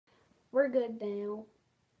We're good now.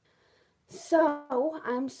 So,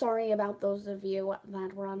 I'm sorry about those of you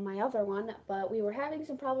that were on my other one, but we were having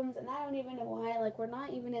some problems and I don't even know why. Like, we're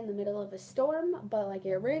not even in the middle of a storm, but like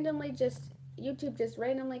it randomly just, YouTube just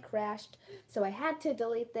randomly crashed. So I had to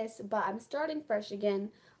delete this, but I'm starting fresh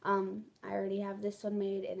again. I already have this one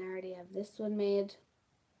made and I already have this one made.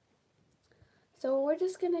 So we're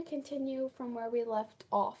just going to continue from where we left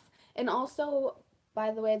off. And also,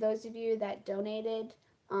 by the way, those of you that donated,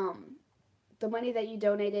 the money that you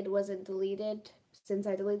donated wasn't deleted. Since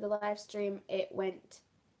I deleted the live stream, it went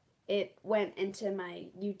into my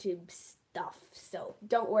YouTube stuff. So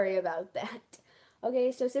don't worry about that.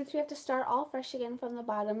 Okay, so since we have to start all fresh again from the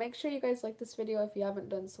bottom, make sure you guys like this video if you haven't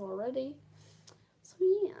done so already. So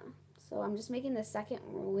yeah. So I'm just making the second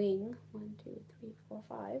wing. 1, 2, 3, 4,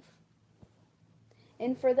 5.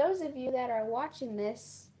 And for those of you that are watching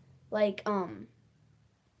this, like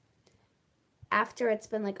after it's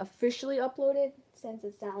been like officially uploaded, since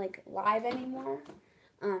it's not like live anymore,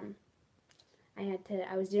 um I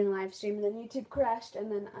was doing a live stream and then YouTube crashed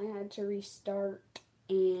and then I had to restart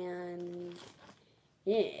and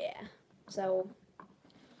yeah. So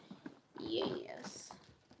yes.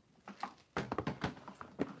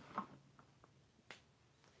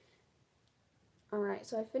 Alright,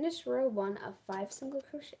 so I finished row 1 of 5 single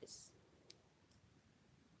crochets.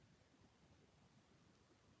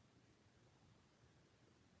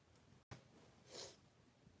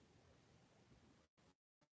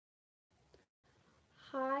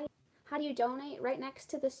 Hi. How do you donate? Right next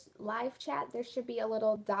to this live chat, there should be a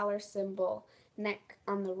little dollar symbol neck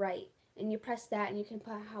on the right. And you press that and you can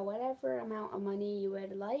put whatever amount of money you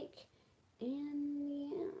would like.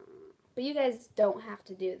 And yeah. But you guys don't have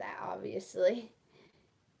to do that, obviously.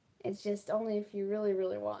 It's just only if you really,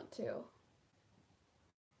 really want to.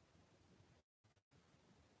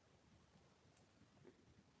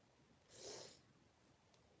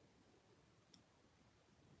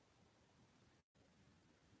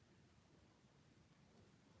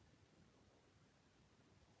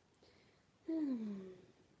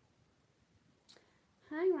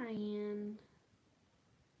 Hi, Ryan.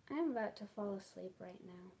 I'm about to fall asleep right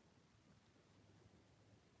now.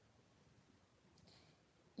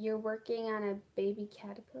 You're working on a baby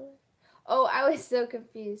caterpillar? Oh, I was so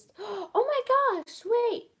confused. Oh my gosh,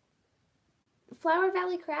 wait. Flower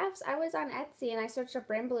Valley Crafts, I was on Etsy and I searched up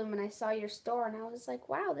Brimblum and I saw your store and I was like,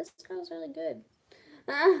 wow, this girl's really good.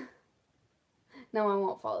 No, I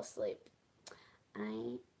won't fall asleep.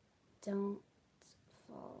 I don't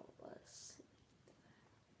fall asleep.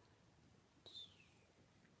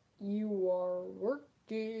 You are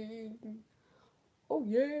working. Oh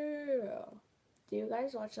yeah. Do you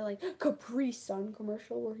guys watch the like Capri Sun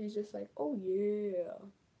commercial where he's just like, oh yeah?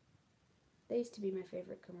 They used to be my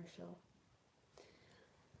favorite commercial.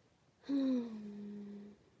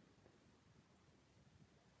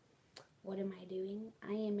 What am I doing?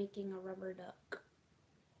 I am making a rubber duck.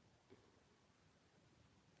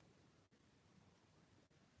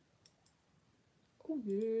 Oh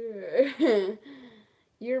yeah.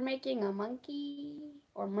 You're making a monkey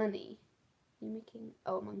or money? You're making,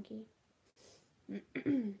 oh, monkey.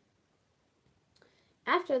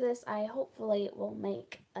 After this, I hopefully will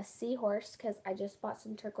make a seahorse because I just bought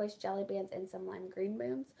some turquoise jelly bands and some lime green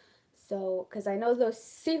bands. So, because I know those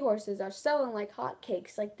seahorses are selling like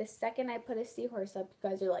hotcakes. Like the second I put a seahorse up, you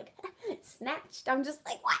guys are like, snatched. I'm just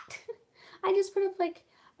like, what? I just put up like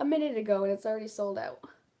a minute ago and it's already sold out.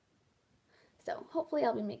 So, hopefully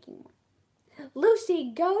I'll be making more.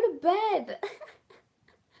 Lucy, go to bed!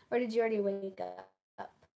 Or did you already wake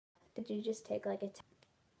up? Did you just take like a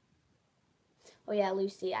Oh yeah,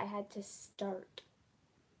 Lucy, I had to start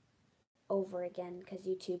over again because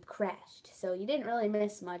YouTube crashed. So you didn't really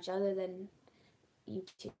miss much other than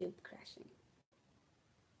YouTube crashing.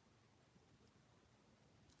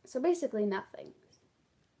 So basically nothing.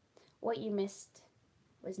 What you missed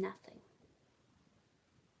was nothing.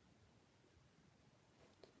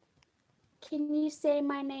 Can you say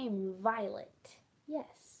my name, Violet?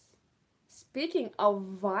 Yes. Speaking of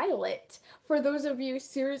Violet, for those of you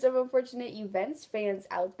Series of Unfortunate Events fans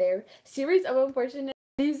out there, Series of Unfortunate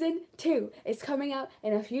Season 2 is coming out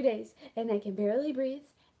in a few days, and I can barely breathe.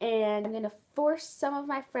 And I'm going to force some of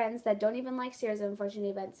my friends that don't even like Series of Unfortunate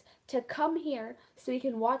Events to come here so we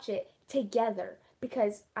can watch it together.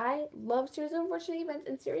 Because I love Series of Unfortunate Events,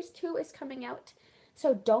 and Series 2 is coming out.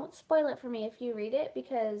 So don't spoil it for me if you read it,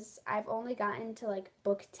 because I've only gotten to like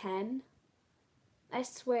book 10. I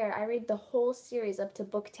swear, I read the whole series up to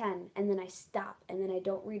book 10, and then I stop, and then I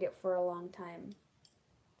don't read it for a long time.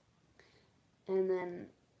 And then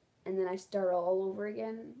I start all over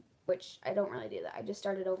again. which I don't really do that. I just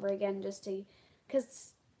started over again just to,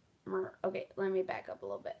 because, okay, let me back up a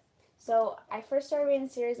little bit. So I first started reading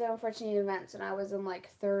Series of Unfortunate Events when I was in like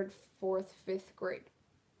 3rd, 4th, 5th grade.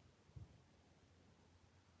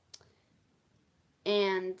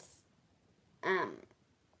 And, um,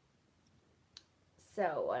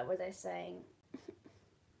 so what was I saying?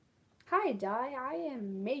 Hi, Di, I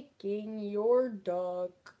am making your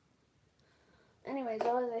duck. Anyways,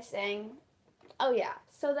 what was I saying? Oh, yeah.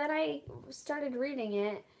 So then I started reading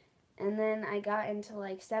it, and then I got into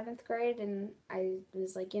like 7th grade, and I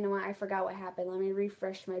was like, you know what? I forgot what happened. Let me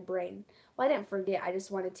refresh my brain. Well, I didn't forget. I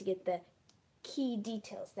just wanted to get the key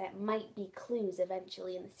details that might be clues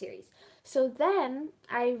eventually in the series. So then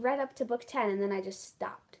I read up to book 10, and then I just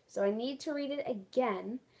stopped. So I need to read it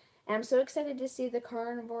again, and I'm so excited to see the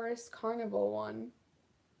Carnivorous Carnival one.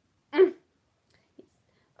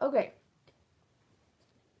 Okay,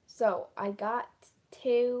 so I got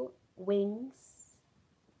 2 wings.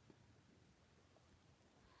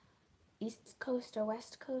 East Coast or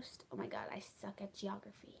West Coast? Oh my god, I suck at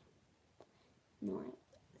geography. North,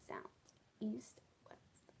 South, East,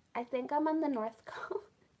 West. I think I'm on the North Coast.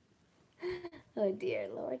 Oh dear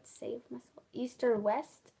Lord, save my soul. East or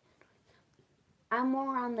West? I'm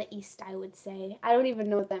more on the East, I would say. I don't even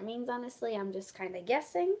know what that means, honestly. I'm just kind of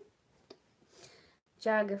guessing.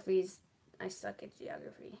 Geography's... I suck at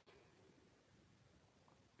geography.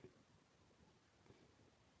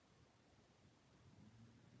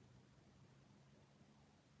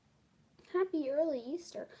 Happy early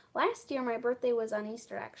Easter. Last year my birthday was on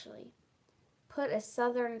Easter, actually. Put a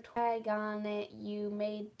southern twag on it. You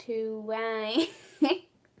made 2 wangs.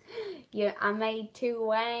 Yeah, I made 2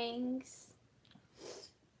 wangs.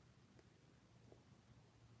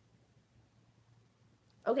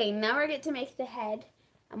 Okay, now we get to make the head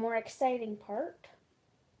a more exciting part.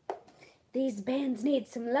 These bands need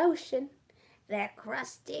some lotion. They're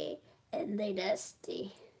crusty and they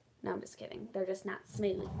dusty. No, I'm just kidding. They're just not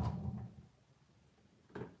smooth.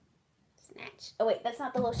 Snatch. Oh wait, that's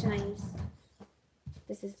not the lotion I use.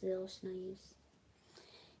 This is the lotion I use.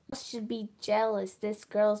 You should be jealous. This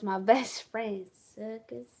girl's my best friend.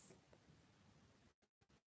 Suckers.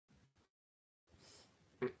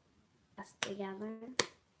 Us together.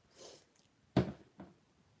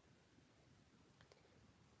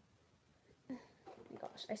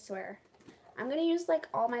 Gosh, I swear. I'm gonna use like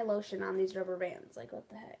all my lotion on these rubber bands. Like, what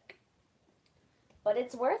the heck? But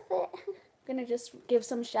it's worth it. I'm gonna just give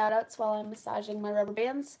some shout outs while I'm massaging my rubber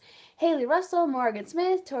bands. Haley Russell, Morgan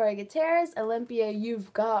Smith, Tori Gutierrez, Olympia,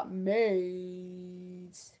 You've Got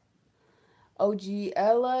Mates. OG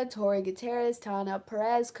Ella, Tori Gutierrez, Tana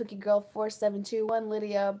Perez, Cookie Girl 4721,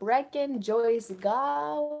 Lydia Brecken, Joyce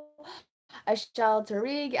Gow, Ashal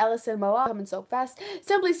Tariq, Allison Moa, coming so fast,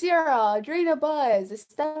 Simply Sierra, Adrina Buzz,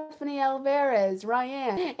 Stephanie Alvarez,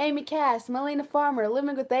 Ryan, Amy Cass, Melina Farmer,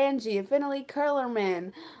 Living with Angie, Finley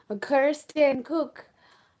Curlerman, Kirsten Cook,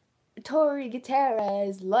 Tori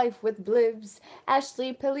Gutierrez, Life with Blibs,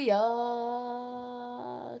 Ashley Piliak,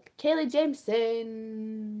 Kaylee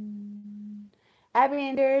Jameson, Abby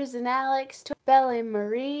Anders and Alex, Bella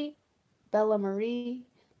Marie,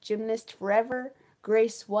 Gymnast Forever,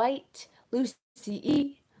 Grace White, Lucy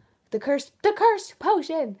E, the curse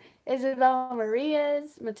potion, Isabel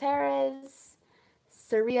Marias, Materas,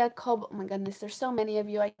 Saria Cob. Oh my goodness, there's so many of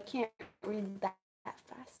you. I can't read that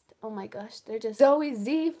fast. Oh my gosh, they're just Zoe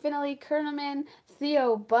Z, Finley Kerneman,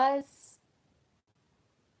 Theo Buzz,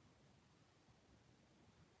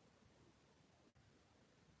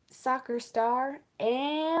 Soccer Star,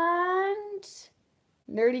 and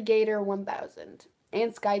Nerdy Gator 1000,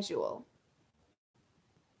 and Sky Jewel,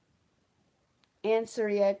 and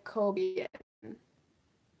Surya Kobian,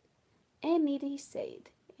 and Needy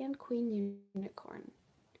Sade, and Queen Unicorn,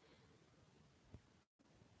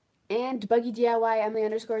 and Buggy DIY, Emily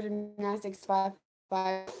underscore gymnastics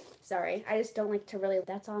 55. Sorry, I just don't like to really,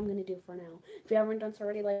 that's all I'm going to do for now. If you haven't done so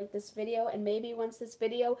already, like this video, and maybe once this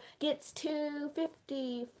video gets to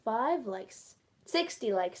 55 likes,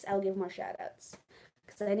 60 likes, I'll give more shout outs.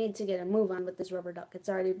 Because I need to get a move on with this rubber duck. It's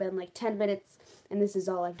already been like 10 minutes, and this is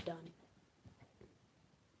all I've done.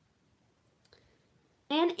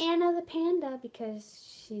 And Anna the panda,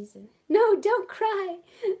 because she's... No, don't cry!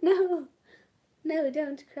 No, no,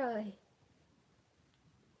 don't cry.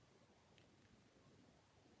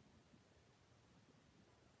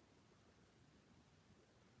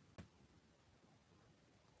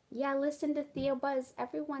 Yeah, listen to Theo Buzz.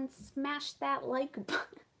 Everyone smash that like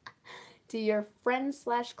button. To your friends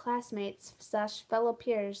 / classmates / fellow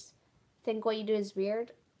peers. Think what you do is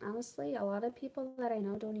weird? Honestly, a lot of people that I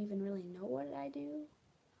know don't even really know what I do.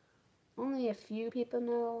 Only a few people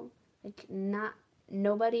know. Like, not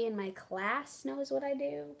nobody in my class knows what I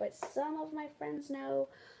do, but some of my friends know.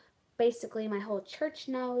 Basically, my whole church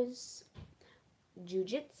knows.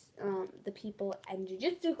 Jujitsu, the people in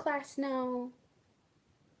jujitsu class know.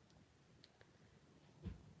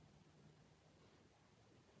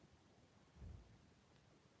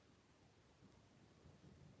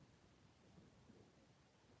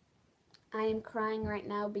 I am crying right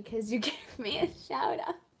now because you gave me a shout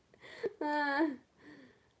out.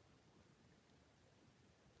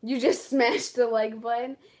 You just smashed the like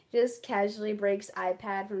button. Just casually breaks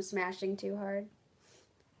iPad from smashing too hard.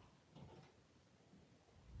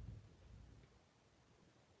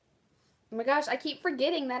 Oh my gosh, I keep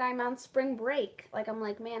forgetting that I'm on spring break. Like, I'm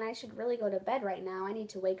like, man, I should really go to bed right now. I need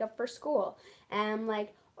to wake up for school. And I'm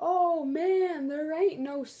like, oh man, there ain't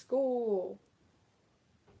no school.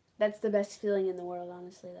 That's the best feeling in the world,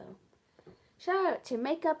 honestly, though. Shout out to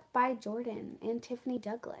Makeup by Jordan and Tiffany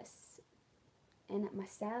Douglas and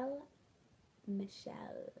Michelle.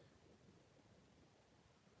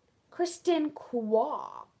 Kristen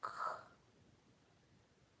Kwok.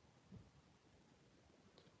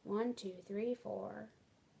 1, 2, 3, 4.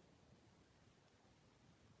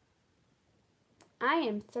 I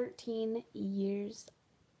am 13 years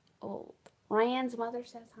old. Ryan's mother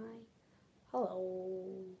says hi.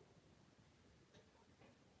 Hello.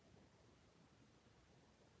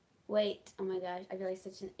 Wait, oh my gosh, I feel like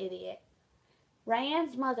such an idiot.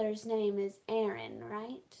 Ryan's mother's name is Erin,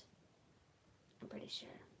 right? I'm pretty sure.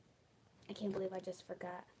 I can't believe I just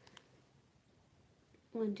forgot.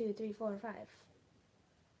 1, 2, 3, 4, 5.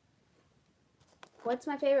 What's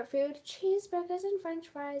my favorite food? Cheeseburgers and french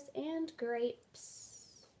fries and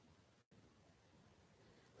grapes.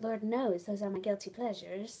 Lord knows those are my guilty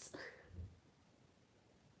pleasures.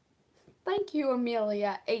 Thank you,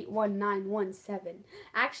 Amelia81917.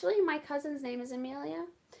 Actually, my cousin's name is Amelia,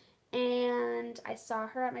 and I saw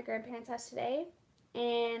her at my grandparents' house today,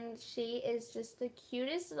 and she is just the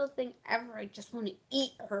cutest little thing ever. I just want to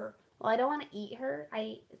eat her. Well, I don't want to eat her.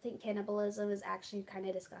 I think cannibalism is actually kind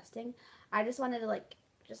of disgusting. I just wanted to, like,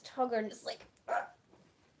 just hug her and just, like,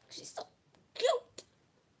 she's so cute.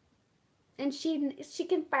 And she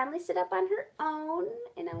can finally sit up on her own,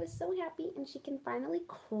 and I was so happy. And she can finally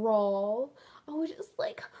crawl. I was just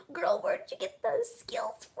like, girl, where'd you get those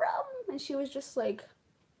skills from? And she was just like,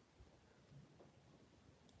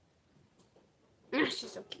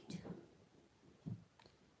 she's so cute.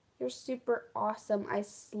 You're super awesome. I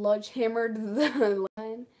sludge hammered the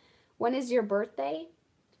line. When is your birthday?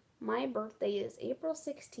 My birthday is April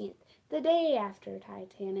 16th, the day after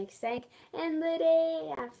Titanic sank, and the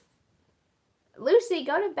day after. Lucy,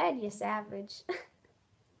 go to bed, you savage.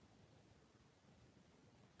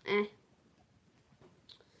 Eh.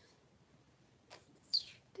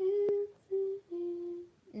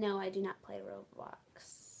 No, I do not play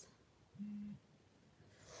Roblox.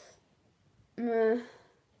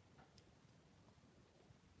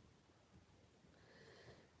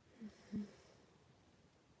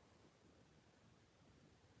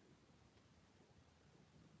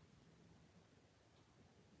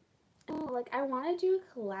 Oh, like, I want to do a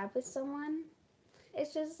collab with someone.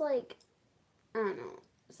 It's just like, I don't know.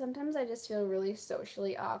 Sometimes I just feel really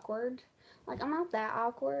socially awkward. Like, I'm not that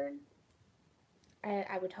awkward.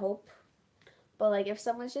 I would hope. But, like, if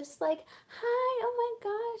someone's just like, hi, oh my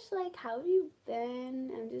gosh, like, how have you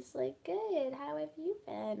been? I'm just like, good, how have you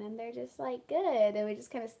been? And they're just like, good. And we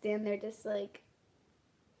just kind of stand there just like,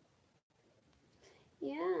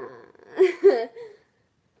 yeah.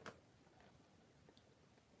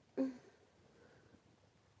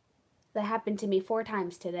 That happened to me 4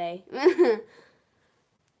 times today.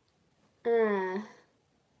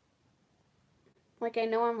 Like, I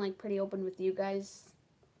know I'm, like, pretty open with you guys.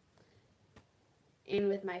 And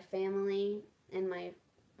with my family. And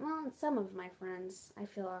well, some of my friends. I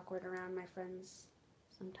feel awkward around my friends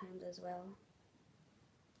sometimes as well.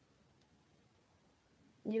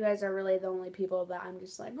 You guys are really the only people that I'm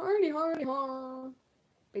just like, hardy, hardy, ha.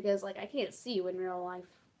 Because, like, I can't see you in real life.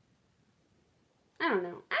 I don't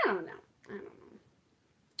know.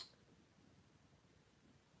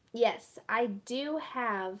 Yes, I do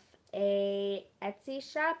have a Etsy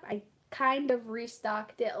shop. I kind of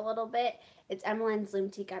restocked it a little bit. It's Emiline's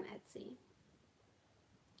Looming on Etsy.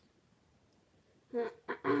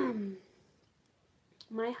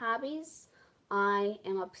 My hobbies, I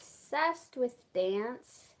am obsessed with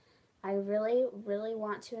dance. I really, really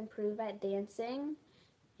want to improve at dancing,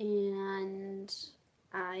 and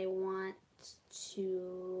I want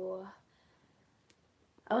to,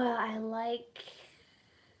 I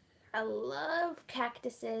I love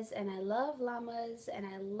cactuses and I love llamas and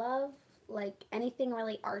I love like anything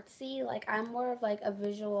really artsy. Like I'm more of like a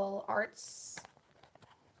visual arts,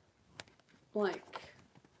 like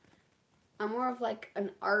I'm more of like an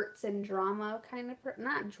arts and drama kind of person.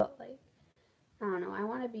 Not like, I don't know. I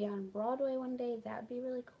want to be on Broadway one day. That'd be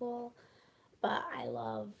really cool. But I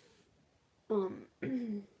love um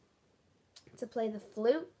to play the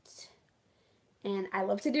flute, and I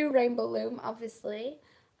love to do rainbow loom, obviously.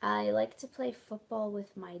 I like to play football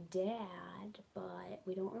with my dad, but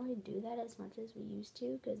we don't really do that as much as we used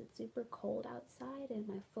to because it's super cold outside and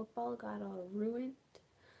my football got all ruined.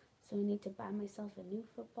 So I need to buy myself a new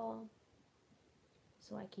football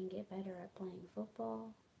so I can get better at playing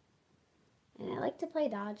football. And I like to play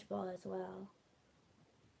dodgeball as well.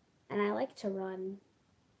 And I like to run,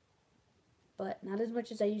 but not as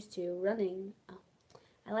much as I used to. Running,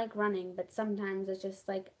 I like running, but sometimes it's just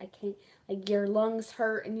like I can't, like your lungs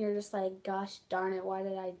hurt and you're just like, gosh darn it, why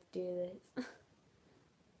did I do this?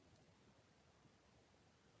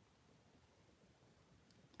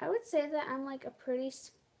 I would say that I'm like a pretty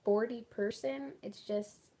sporty person. It's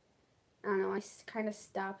just, I don't know, I kind of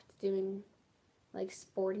stopped doing like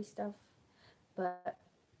sporty stuff, but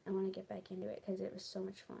I want to get back into it because it was so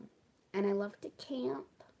much fun. And I love to camp.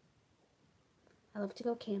 I love to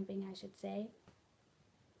go camping, I should say.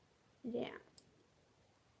 Yeah.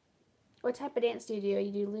 What type of dance do you do?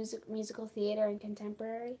 You do musical theater and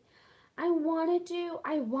contemporary? I want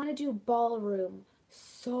to do ballroom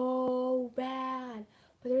so bad.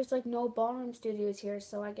 But there's like no ballroom studios here,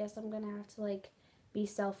 so I guess I'm going to have to like be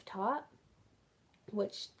self-taught,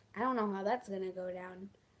 which I don't know how that's going to go down.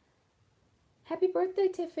 Happy birthday,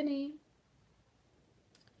 Tiffany.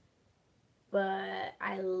 But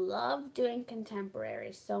I love doing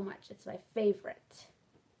contemporary so much. It's my favorite.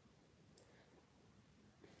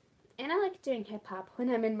 And I like doing hip hop when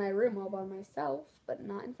I'm in my room all by myself, but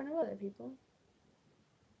not in front of other people.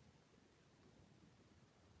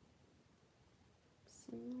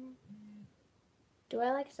 So, do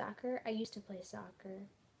I like soccer? I used to play soccer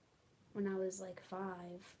when I was like 5,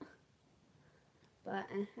 but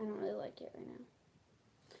I don't really like it right now.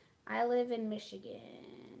 I live in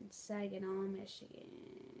Michigan, Saginaw, Michigan.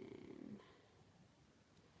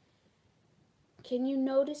 Can you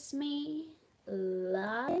notice me?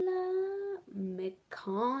 Lila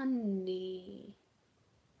McConaughey.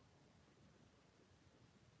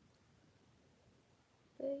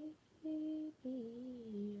 Baby,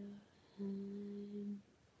 I'm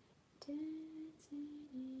dancing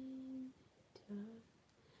in the dark.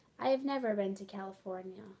 I have never been to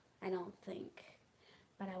California, I don't think.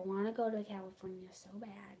 But I want to go to California so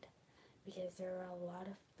bad because there are a lot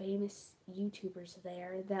of famous YouTubers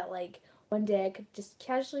there that like one day I could just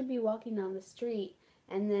casually be walking down the street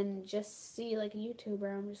and then just see like a YouTuber.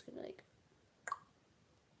 I'm just gonna be like,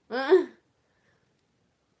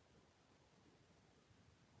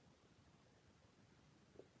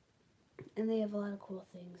 and they have a lot of cool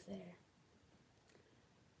things there.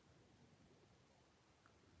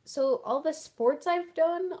 So all the sports I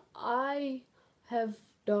have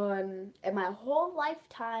done in my whole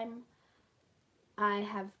lifetime. I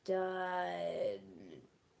have done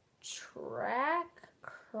track,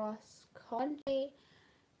 cross country,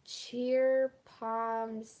 cheer,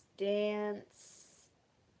 poms, dance,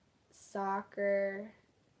 soccer.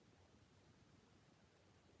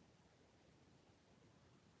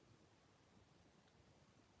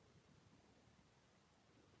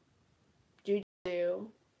 Jiu-jitsu.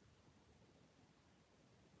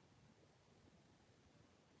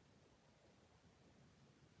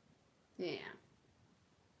 Yeah.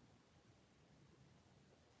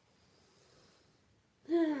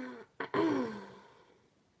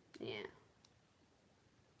 Yeah.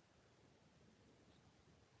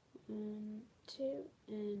 1, 2,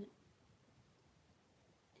 and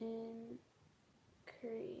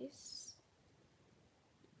increase.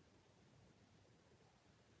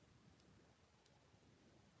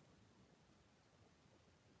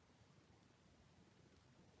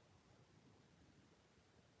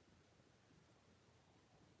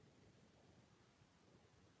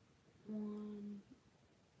 One,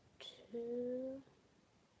 two.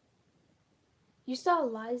 You saw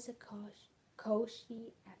Liza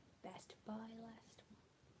Koshy at Best Buy last month.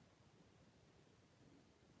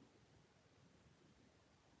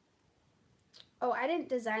 Oh, I didn't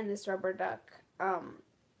design this rubber duck.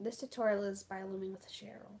 This tutorial is by Looming with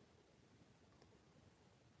Cheryl.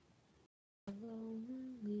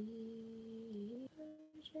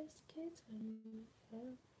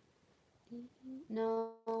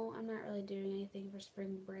 No, I'm not really doing anything for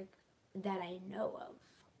spring break that I know of.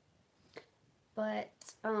 But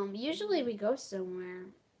usually we go somewhere.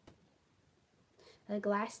 Like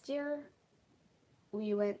last year,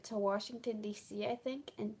 we went to Washington, D.C., I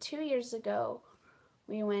think, and 2 years ago,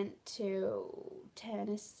 we went to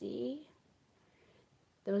Tennessee.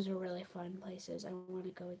 Those were really fun places. I want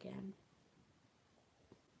to go again.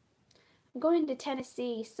 I'm going to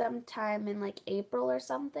Tennessee sometime in like April or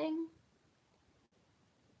something.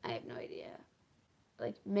 I have no idea.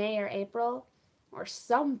 Like May or April or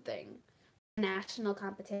something. National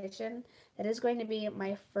competition. That is going to be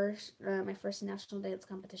my first national dance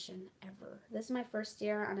competition ever. This is my first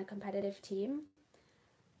year on a competitive team,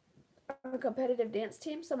 a competitive dance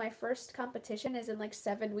team. So my first competition is in like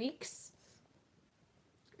 7 weeks,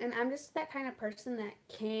 and I'm just that kind of person that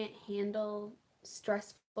can't handle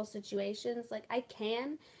stressful situations. Like I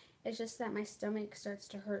can, it's just that my stomach starts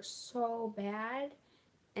to hurt so bad,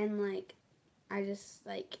 and like I just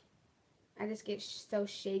like I just get so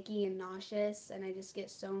shaky and nauseous, and I just get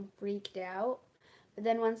so freaked out. But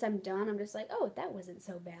then once I'm done, I'm just like, oh, that wasn't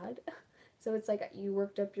so bad. So it's like you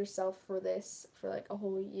worked up yourself for this for like a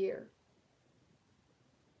whole year.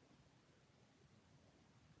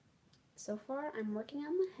 So far, I'm working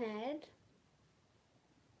on the head.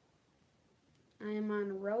 I am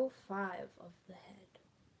on row 5 of the head.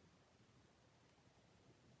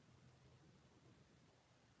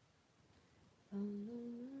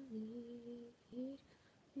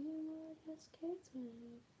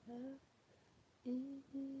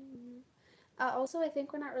 Also, I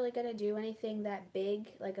think we're not really going to do anything that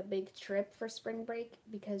big, like a big trip for spring break,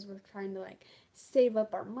 because we're trying to like save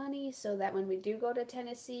up our money so that when we do go to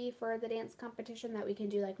Tennessee for the dance competition that we can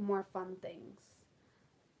do like more fun things.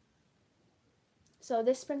 So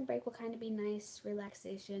this spring break will kind of be nice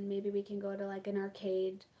relaxation. Maybe we can go to like an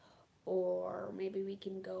arcade, or maybe we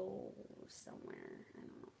can go somewhere. I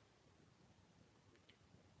don't know.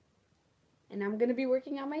 And I'm going to be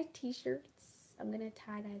working on my t-shirts. I'm going to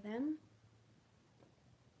tie-dye them.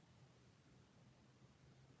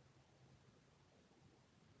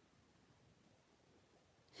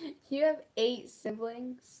 You have 8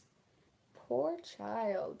 siblings? Poor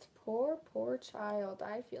child. Poor child.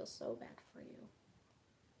 I feel so bad for you.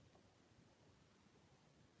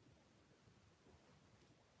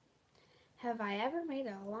 Have I ever made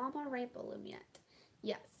a llama rainbow loom yet?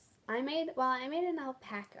 Yes. I made an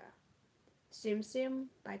alpaca. Tsum Tsum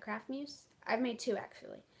by Craft Muse. I've made 2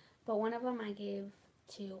 actually. But one of them I gave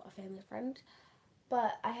to a family friend.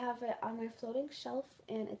 But I have it on my floating shelf,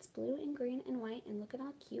 and it's blue and green and white, and look at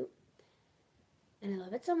how cute. And I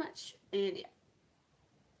love it so much. And yeah.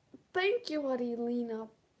 Thank you, Adelina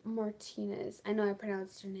Martinez. I know I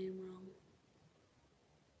pronounced your name wrong.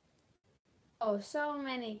 Oh, so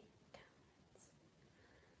many.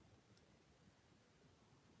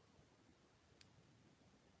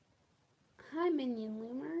 Hi, Minion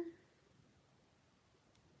Loomer.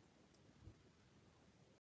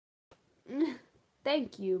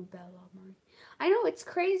 Thank you, Bella Marie. I know it's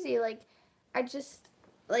crazy. Like, I just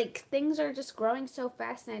like things are just growing so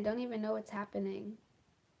fast, and I don't even know what's happening.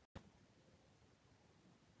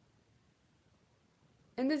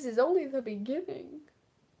 And this is only the beginning.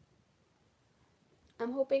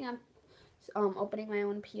 I'm hoping I'm opening my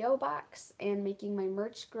own PO box and making my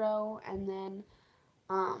merch grow, and then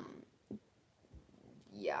um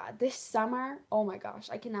yeah, this summer, oh my gosh,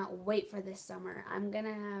 I cannot wait for this summer. I'm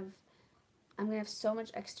gonna have so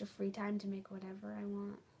much extra free time to make whatever I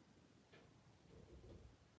want.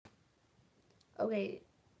 Okay.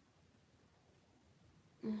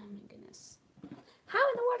 Oh my goodness. How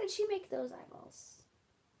in the world did she make those eyeballs?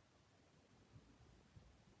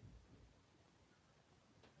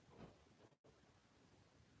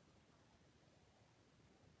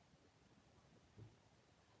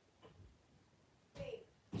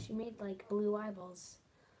 She made like blue eyeballs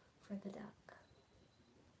for the duck.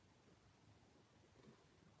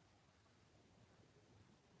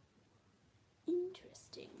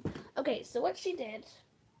 Interesting. Okay, so what she did.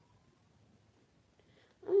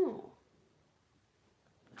 Oh.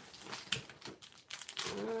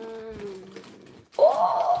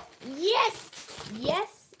 Oh, yes,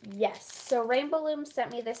 yes, yes. So Rainbow Loom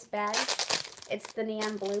sent me this bag. It's the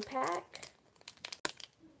neon blue pack.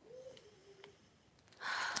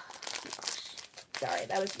 Sorry,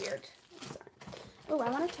 that was weird. Oh,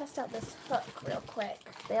 I want to test out this hook real quick.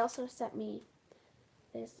 They also sent me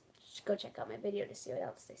this. Go check out my video to see what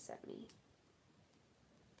else they sent me.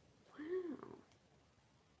 Wow.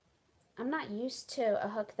 I'm not used to a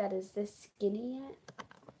hook that is this skinny yet.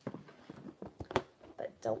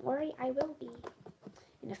 But don't worry, I will be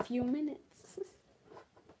in a few minutes.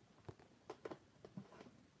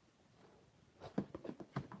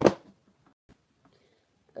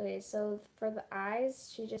 Okay, so for the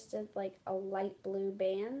eyes, she just did like a light blue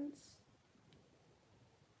bands,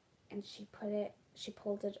 and she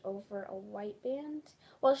pulled it over a white band.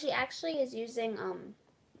 Well, she actually is using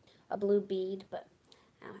a blue bead, but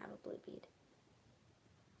I don't have a blue bead.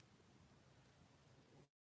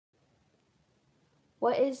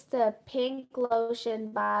 What is the pink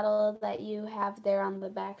lotion bottle that you have there on the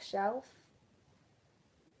back shelf?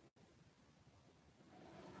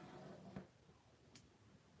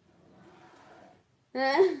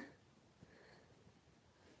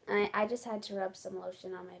 I just had to rub some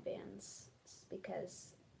lotion on my bands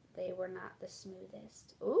because they were not the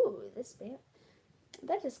smoothest. Ooh, this band.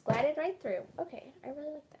 That just glided right through. Okay, I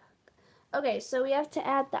really like that. Okay, so we have to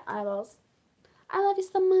add the eyeballs. I love you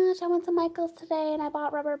so much. I went to Michael's today and I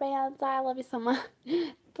bought rubber bands. I love you so much.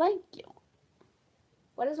 Thank you.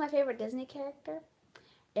 What is my favorite Disney character?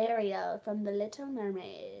 Ariel from The Little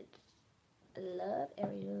Mermaid. I love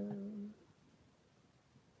Ariel.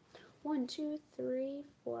 1, 2, 3,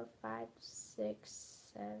 4, 5, 6,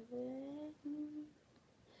 7.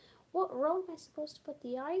 What row am I supposed to put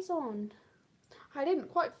the eyes on? I didn't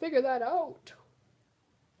quite figure that out.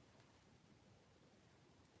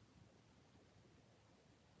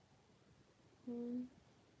 1,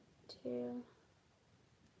 2,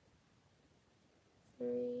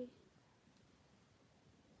 3,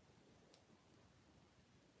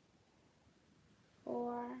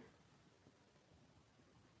 4.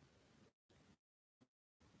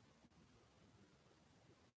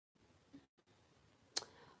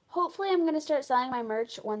 Hopefully I'm going to start selling my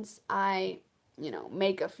merch once I,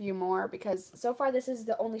 make a few more, because so far this is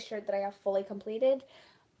the only shirt that I have fully completed,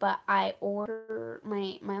 but I order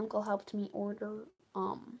my uncle helped me order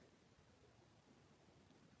oh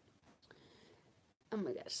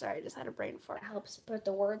my gosh, sorry, I just had a brain fart. It helps put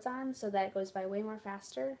the words on so that it goes by way more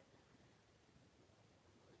faster.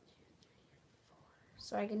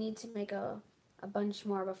 So I need to make a bunch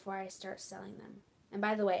more before I start selling them. And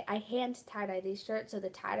by the way, I hand tie-dye these shirts, so the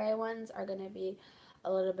tie-dye ones are going to be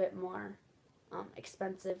a little bit more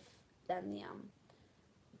expensive than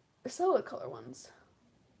the solid color ones.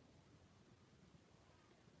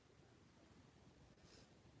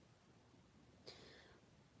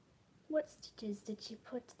 What stitches did she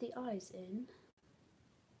put the eyes in?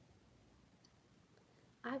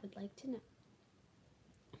 I would like to know.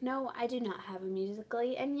 No, I do not have a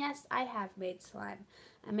Musical.ly, and yes, I have made slime.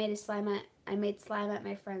 I made slime at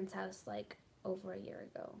my friend's house like over a year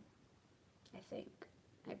ago. I think.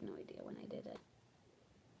 I have no idea when I did it.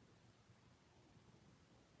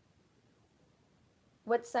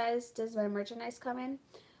 What size does my merchandise come in?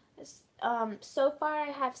 So far I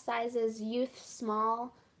have sizes youth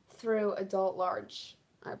small through adult large,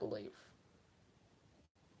 I believe.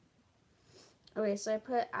 Okay, so I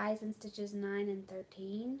put eyes and stitches 9 and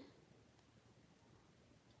 13.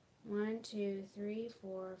 1, 2, 3,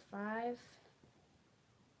 4, 5,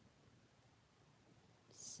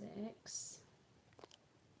 6,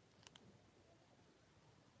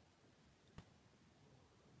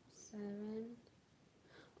 7.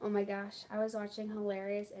 Oh my gosh, I was watching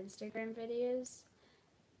hilarious Instagram videos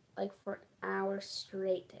like for an hour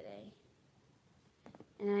straight today.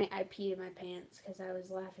 And I peed in my pants because I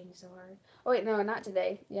was laughing so hard. Oh wait, no, not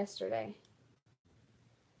today. Yesterday.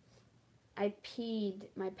 I peed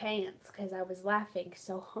my pants because I was laughing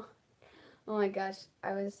so hard. Oh my gosh,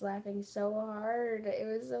 I was laughing so hard. It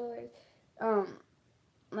was so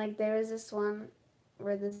like there was this one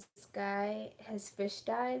where this guy, his fish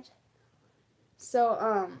died.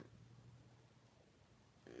 So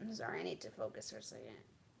sorry, I need to focus for a second.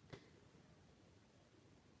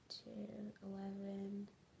 2, 11,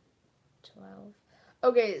 12.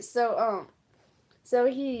 Okay, so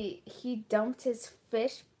he dumped his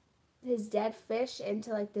dead fish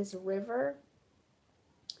into like this river,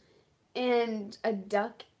 and a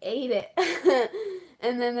duck ate it.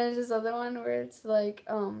 And then there's this other one where it's like,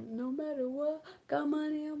 no matter what, got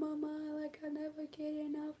money on my mind like I never get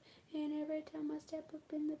enough, and every time I step up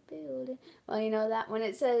in the building. Well, you know that when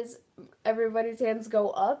it says everybody's hands go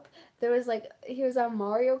up, there was like, he was on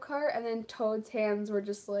Mario Kart, and then Toad's hands were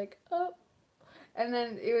just like up. And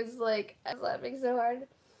then it was like, I was laughing so hard.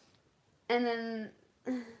 And then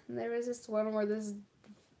there was this one where this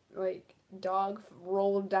like dog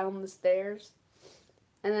rolled down the stairs.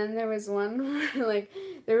 And then there was one where like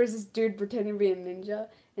there was this dude pretending to be a ninja,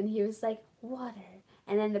 and he was like, water.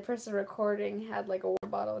 And then the person recording had like a water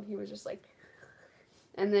bottle, and he was just like,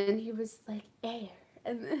 and then he was like, air.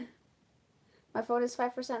 And then my phone is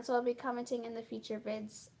 5%, so I'll be commenting in the future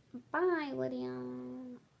vids. Bye, Lydia.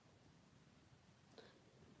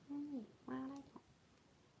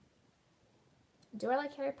 Do I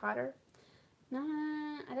like Harry Potter? Nah,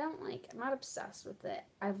 I don't like. I'm not obsessed with it.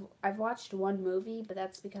 I've watched one movie, but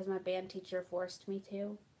that's because my band teacher forced me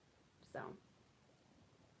to. So.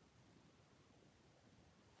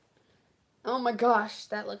 Oh my gosh,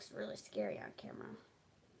 that looks really scary on camera.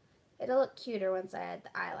 It'll look cuter once I add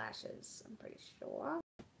the eyelashes, I'm pretty sure.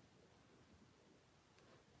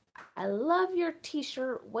 I love your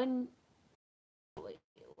t-shirt when... Wait,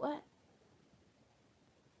 what?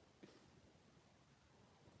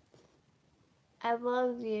 I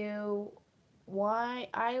love you. Why?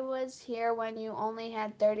 I was here when you only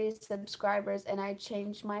had 30 subscribers and I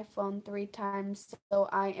changed my phone 3 times, so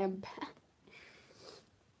I am back.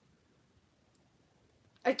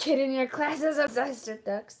 A kid in your class is obsessed with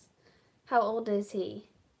ducks. How old is he?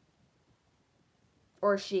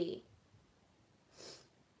 Or she?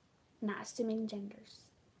 Not assuming genders.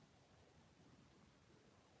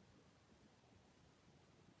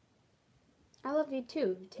 I love you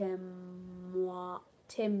too,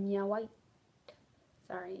 Timya White.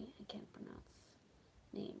 Sorry, I can't pronounce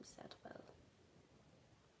names that well.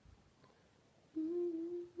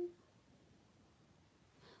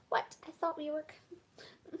 What? I thought we were...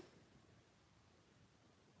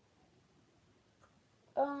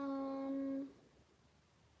 I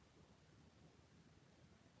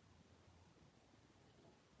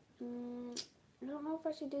don't know if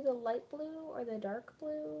I should do the light blue or the dark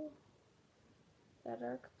blue. The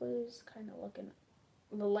dark blue is kind of looking...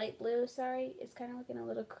 The light blue, sorry, is kind of looking a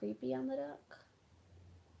little creepy on the duck.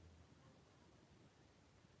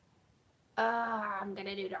 I'm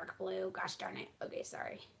gonna do dark blue. Gosh darn it. Okay,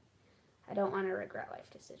 sorry. I don't want to regret life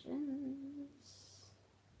decisions.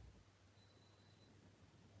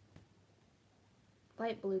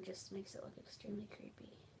 Light blue just makes it look extremely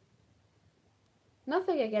creepy.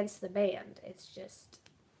 Nothing against the band. It's just,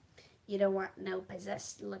 you don't want no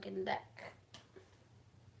possessed looking duck.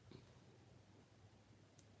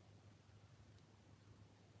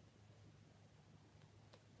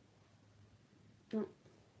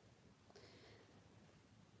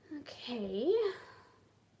 Okay.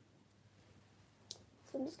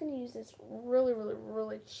 So I'm just going to use this really, really,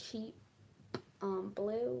 really cheap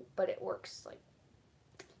blue, but it works like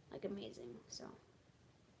amazing. So.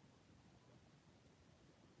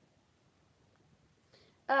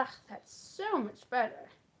 Ugh, that's so much better.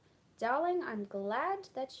 Darling, I'm glad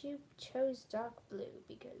that you chose dark blue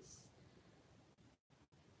because...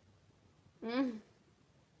 Okay,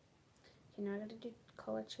 now I gotta do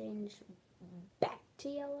color change back to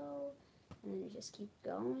yellow, and then you just keep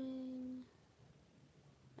going.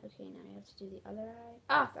 Okay, now you have to do the other eye.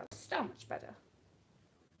 Ah, that was so much better.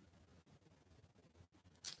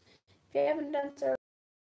 If you haven't done so...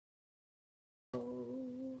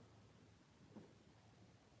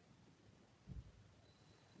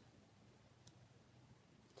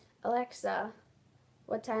 Alexa,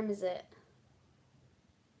 what time is it?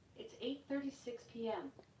 It's 8:36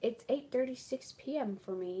 p.m. It's 8:36 p.m.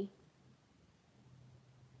 for me.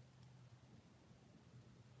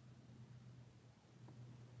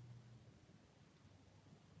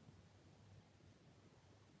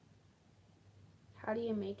 How do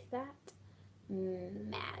you make that? Magic.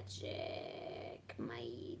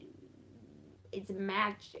 It's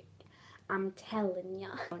magic. I'm telling ya.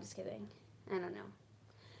 I'm just kidding. I don't know.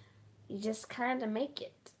 You just kind of make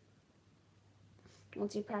it.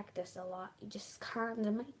 Once you practice a lot, you just kind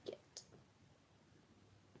of make it.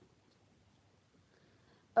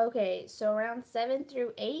 Okay, so around 7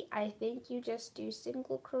 through 8, I think you just do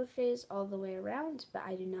single crochets all the way around, but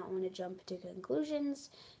I do not want to jump to conclusions,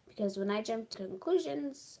 because when I jump to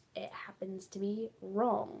conclusions, it happens to be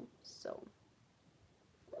wrong, so.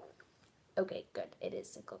 Okay, good, it is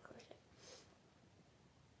single crochet.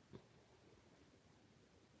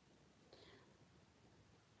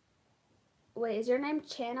 Wait, is your name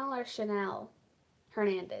Channel or Chanel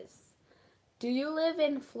Hernandez? Do you live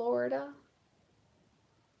in Florida?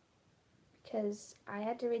 Because I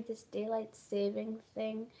had to read this daylight saving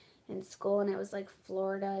thing in school, and it was like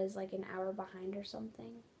Florida is like an hour behind or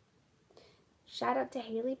something. Shout out to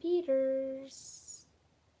Haley Peters.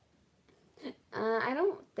 I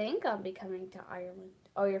don't think I'll be coming to Ireland.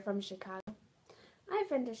 Oh, you're from Chicago? I've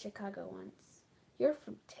been to Chicago once. You're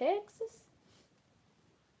from Texas?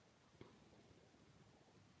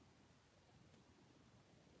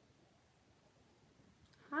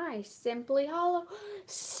 Hi, Simply Hollow.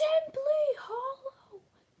 Simply Hollow.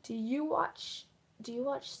 Do you watch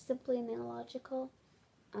Simply Nailogical?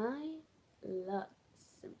 I love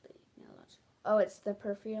Simply Nailogical. Oh, it's the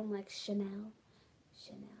perfume like Chanel.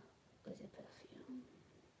 Chanel was a perfume.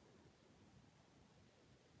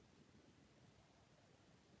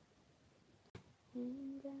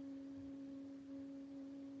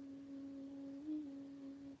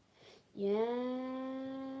 Yes.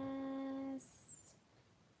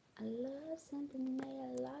 I love something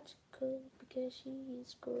logical because she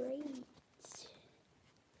is great.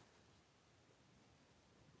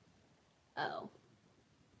 Oh.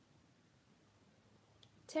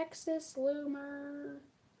 Texas Loomer.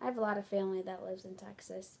 I have a lot of family that lives in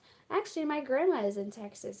Texas. Actually, my grandma is in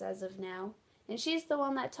Texas as of now, and she's the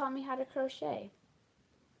one that taught me how to crochet.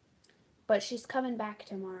 But she's coming back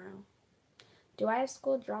tomorrow. Do I have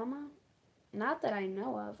school drama? Not that I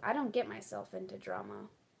know of. I don't get myself into drama.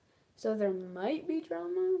 So there might be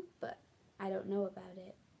drama, but I don't know about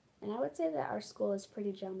it. And I would say that our school is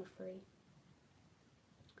pretty drama free.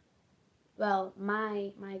 Well,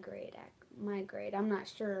 my grade. I'm not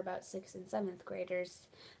sure about 6th and 7th graders,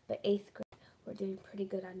 but 8th grade we're doing pretty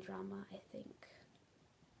good on drama, I think.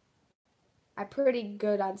 I'm pretty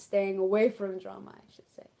good on staying away from drama, I should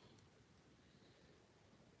say.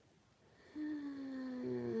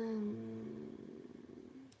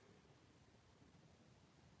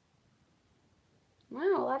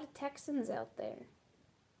 Wow, a lot of Texans out there.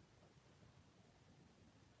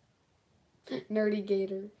 Nerdy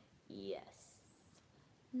Gator. Yes.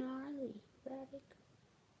 Gnarly. Radical.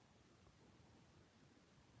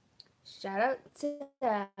 Shout out to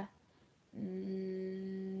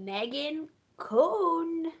Megan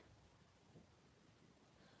Cohn.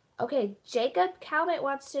 Okay, Jacob Calvert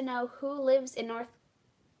wants to know who lives in North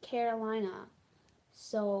Carolina.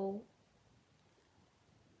 So,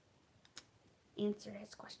 answer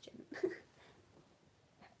his question.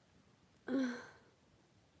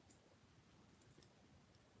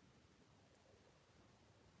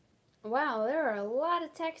 Wow, there are a lot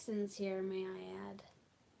of Texans here, may I add.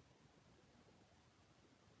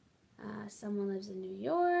 Someone lives in New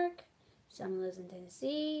York, someone lives in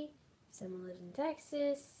Tennessee, someone lives in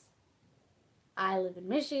Texas. I live in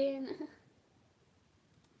Michigan,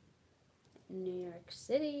 New York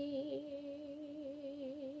City.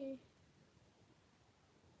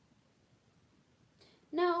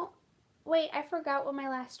 No, wait, I forgot what my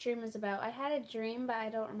last dream was about. I had a dream, but I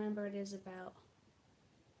don't remember what it is about.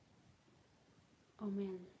 Oh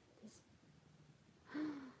man, this.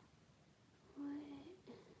 What?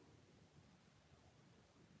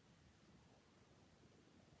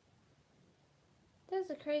 That's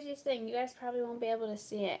the craziest thing. You guys probably won't be able to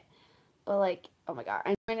see it. But like, oh my god,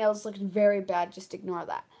 I know my nails look very bad, just ignore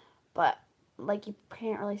that. But like you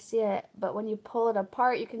can't really see it, but when you pull it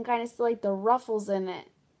apart, you can kind of see like the ruffles in it.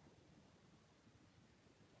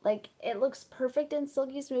 Like it looks perfect and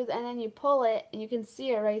silky smooth, and then you pull it and you can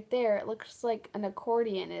see it right there. It looks like an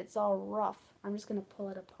accordion. It's all rough. I'm just gonna pull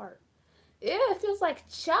it apart. Ew, it feels like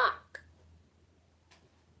chalk.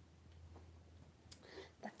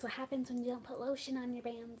 That's what happens when you don't put lotion on your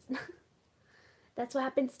bands. That's what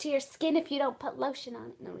happens to your skin if you don't put lotion on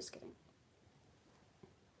it. No, I'm just kidding.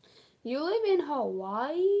 You live in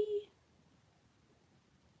Hawaii?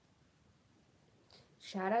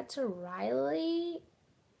 Shout out to Riley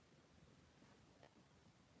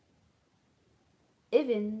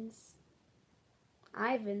Ivans.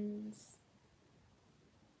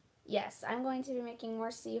 Yes, I'm going to be making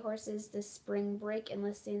more seahorses this spring break and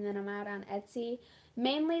listing them out on Etsy.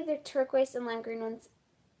 Mainly the turquoise and lime green ones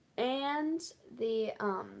and the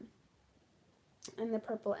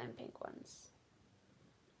purple and pink ones.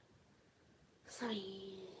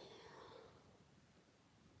 Sorry.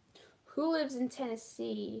 Who lives in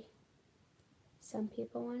Tennessee? Some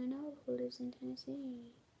people want to know who lives in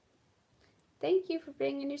Tennessee. Thank you for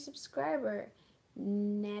being a new subscriber.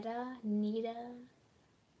 Nita.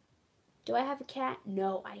 Do I have a cat?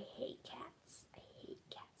 No, I hate cats. I hate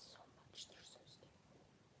cats so much. They're so scary.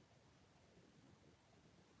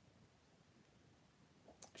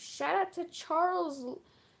 Shout out to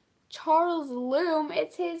Charles Loom.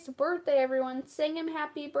 It's his birthday, everyone. Sing him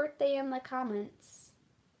happy birthday in the comments.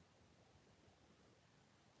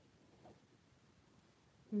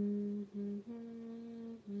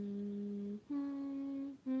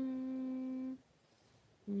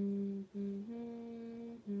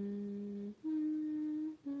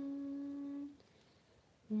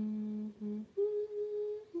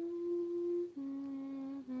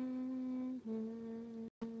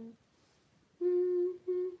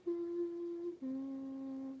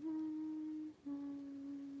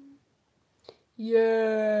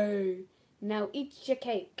 Yay! Now eat your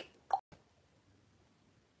cake.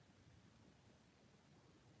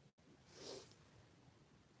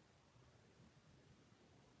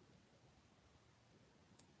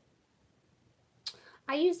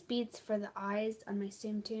 I use beads for the eyes on my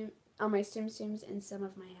Tsum Tsums and some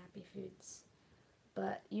of my happy foods.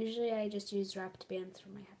 but usually I just use wrapped bands for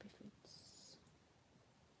my happy foods.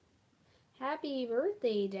 Happy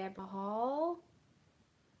birthday, Deborah Hall.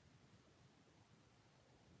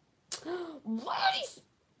 What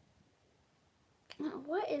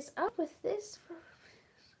is up with this?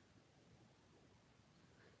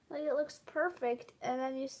 Like, it looks perfect, and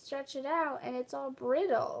then you stretch it out, and it's all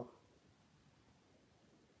brittle.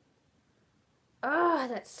 Ugh,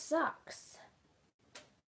 that sucks.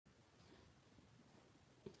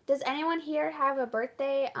 Does anyone here have a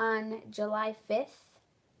birthday on July 5th?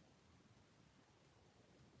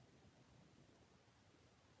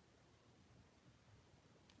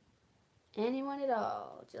 Anyone at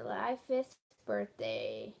all? July 5th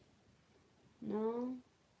birthday. No?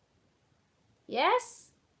 Yes?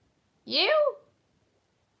 You?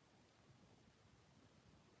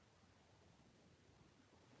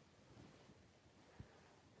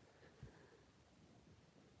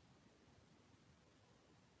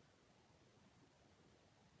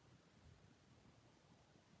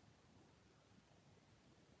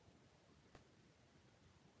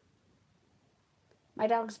 My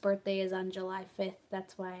dog's birthday is on July 5th.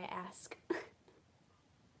 That's why I ask.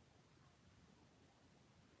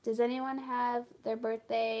 Does anyone have their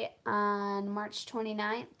birthday on March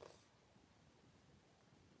 29th?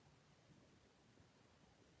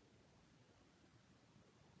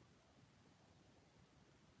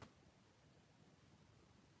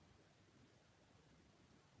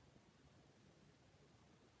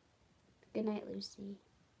 Good night, Lucy.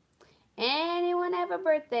 Anyone have a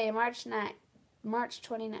birthday March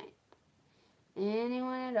 29th?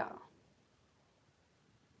 Anyone at all?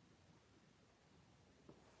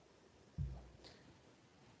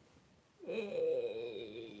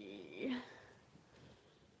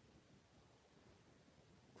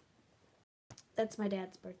 That's my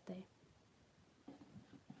dad's birthday.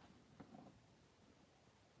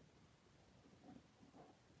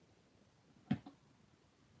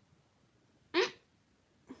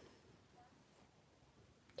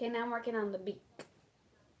 Okay, now I'm working on the beak.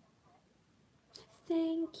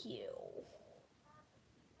 Thank you.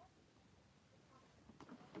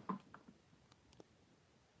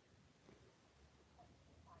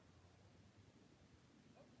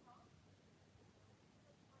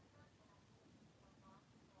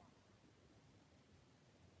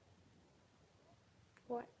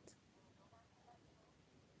 What?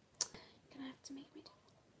 You're gonna have to make me do.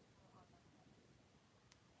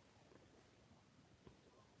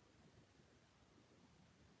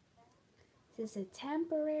 Is this a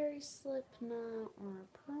temporary slip knot or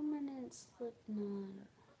a permanent slip knot?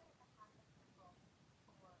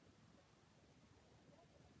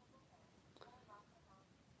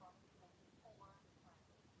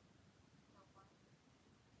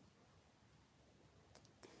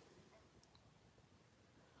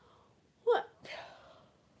 What?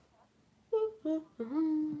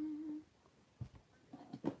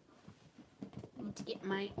 Need to get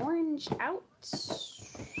my orange out.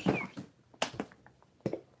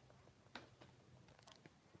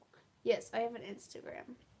 Yes, I have an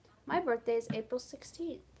Instagram. My birthday is April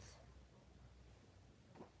 16th.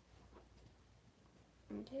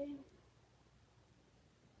 Okay.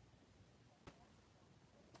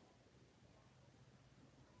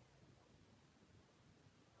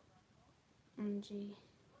 OMG.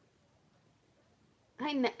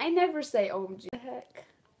 I never say OMG. What the heck?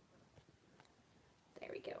 There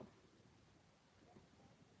we go.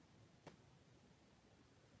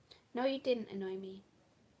 No, you didn't annoy me.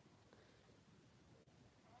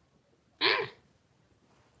 Ah!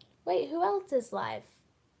 Wait, who else is live?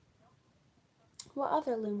 What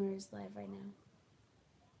other Loomer is live right now?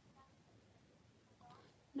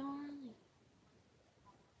 Gnarly.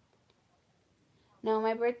 No,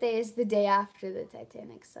 my birthday is the day after the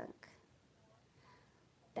Titanic sunk.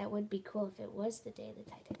 That would be cool if it was the day the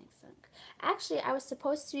Titanic sunk. Actually, I was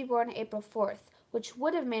supposed to be born April 4th, which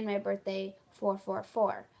would have made my birthday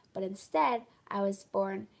 444. But instead, I was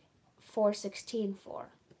born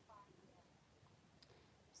 4/16/4.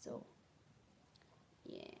 So,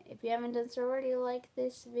 yeah. If you haven't done so already, like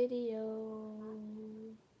this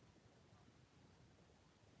video.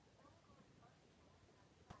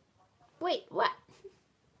 Wait, what?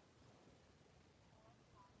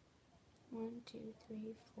 1, 2,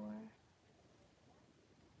 3, 4.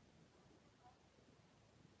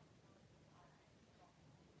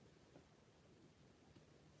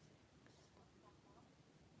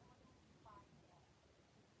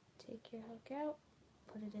 Take your hook out,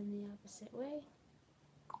 put it in the opposite way.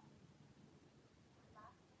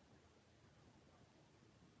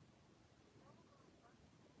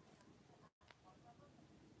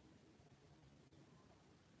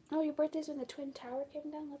 Oh, your birthday's when the Twin Tower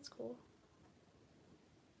came down? That's cool.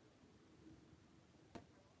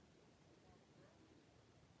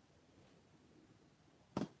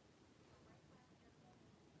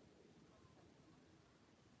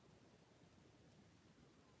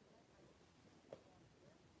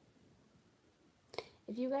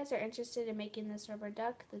 If you guys are interested in making this rubber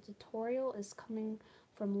duck, the tutorial is coming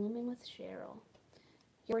from Looming with Cheryl.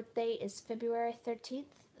 Your birthday is February 13th,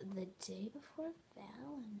 the day before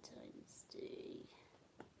Valentine's Day.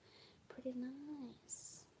 Pretty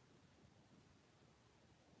nice.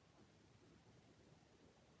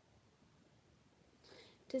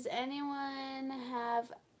 Does anyone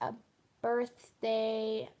have a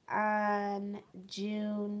birthday on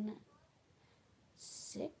June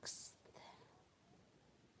 6th?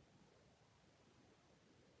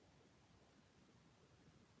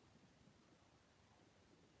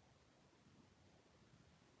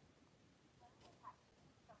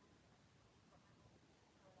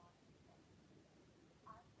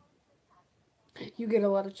 You get a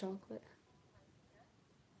lot of chocolate.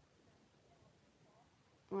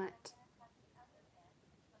 What?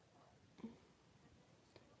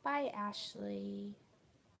 Bye, Ashley.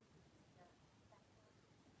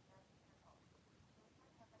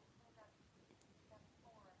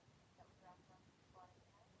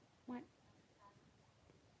 What?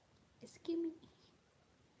 Excuse me.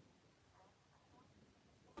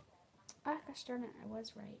 Ah, gosh darn it, I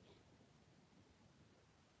was right.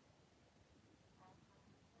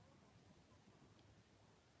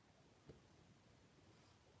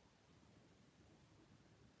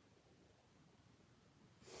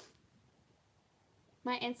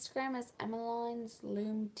 My Instagram is Emiline's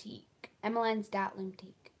Loomteak.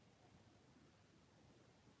 Emiline's.loomteak.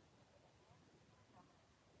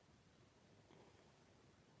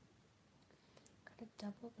 Gotta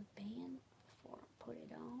double the band before I put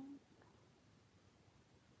it on.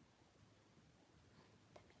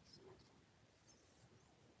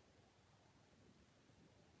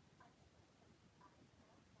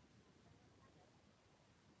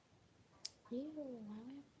 Ew,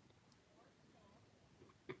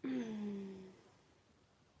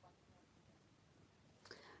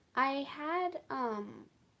 I had I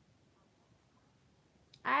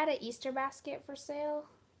had an Easter basket for sale,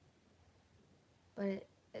 but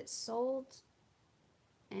it sold,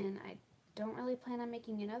 and I don't really plan on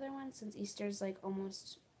making another one since Easter's like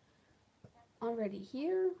almost already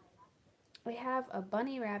here. I have a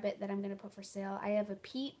bunny rabbit that I'm gonna put for sale. I have a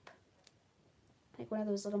peep, like one of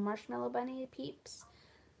those little marshmallow bunny peeps.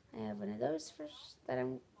 I have one of those that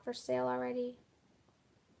I'm for sale already.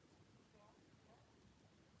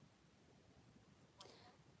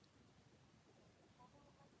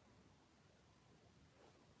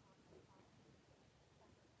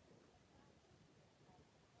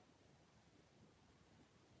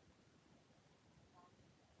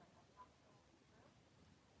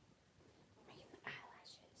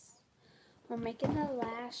 We're making the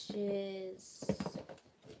lashes.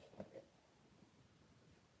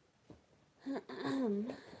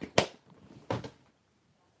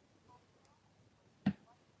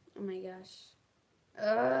 Oh my gosh.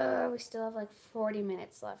 We still have like 40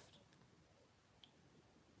 minutes left.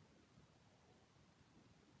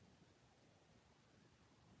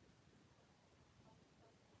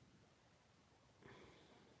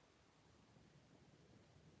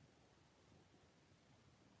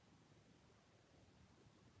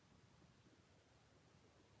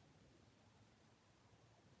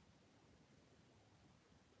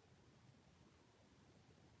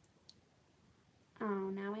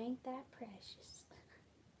 Oh, now ain't that precious.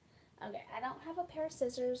 Okay, I don't have a pair of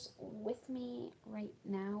scissors with me right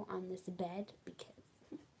now on this bed because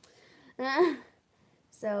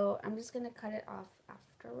so I'm just gonna cut it off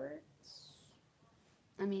afterwards.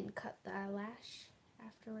 I mean, cut the eyelash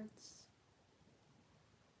afterwards.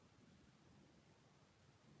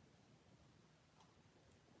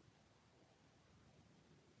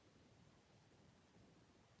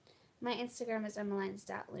 My Instagram is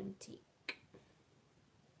emilines.limteak.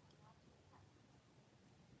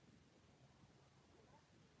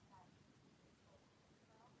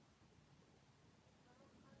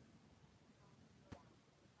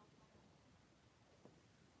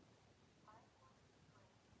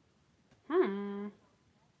 Hmm.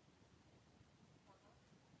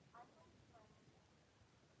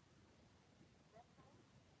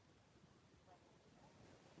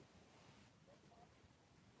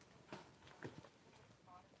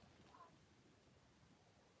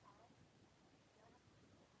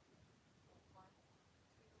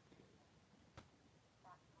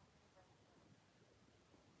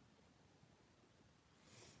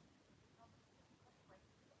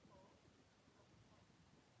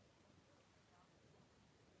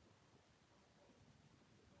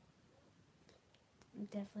 I'm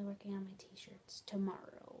definitely working on my t-shirts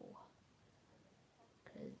tomorrow.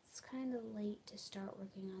 Because it's kind of late to start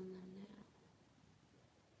working on them now.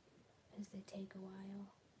 Because they take a while.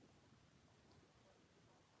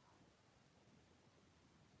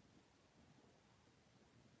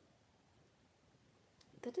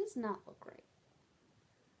 That does not look right.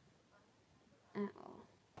 At all.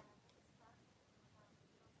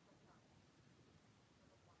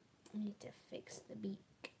 I need to fix the beak.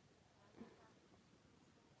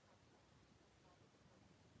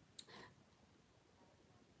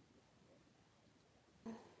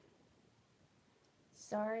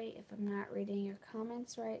 Sorry if I'm not reading your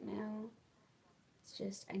comments right now. It's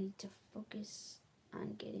just I need to focus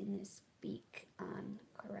on getting this beak on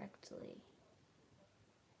correctly.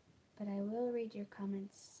 But I will read your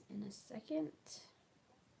comments in a second.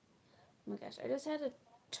 Oh my gosh, I just had a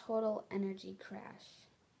total energy crash.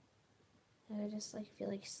 And I just like feel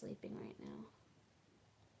like sleeping right now.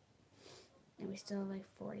 And we still have like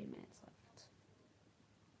 40 minutes left.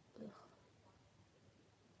 Ugh.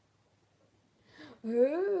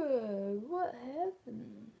 Oh, what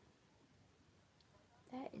happened?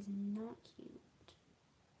 That is not cute.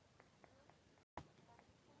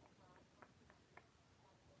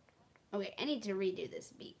 Okay, I need to redo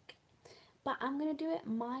this beak. But I'm going to do it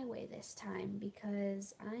my way this time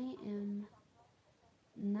because I am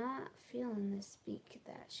not feeling this beak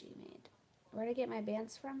that she made. Where did I get my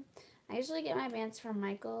bands from? I usually get my bands from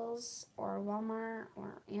Michael's or Walmart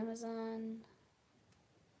or Amazon.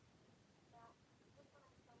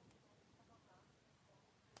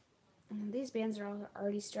 And these bands are all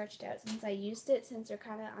already stretched out since I used it, since they're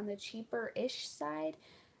kind of on the cheaper-ish side.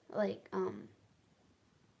 Like,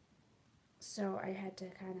 so I had to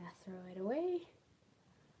kind of throw it away.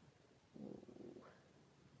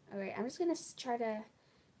 Alright, I'm just going to try to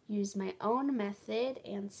use my own method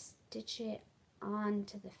and stitch it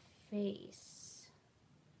onto the face.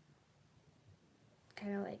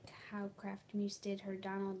 Kind of like how Craft Muse did her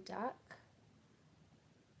Donald Duck,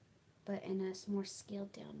 but in a more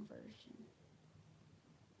scaled down version.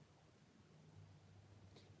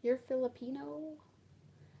 You're Filipino?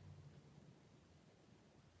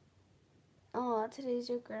 Oh, today's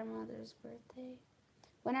your grandmother's birthday.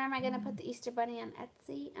 When am I going to put the Easter Bunny on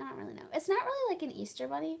Etsy? I don't really know. It's not really like an Easter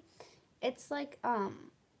Bunny. It's like,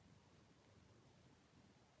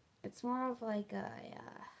 it's more of like a, my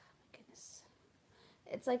goodness.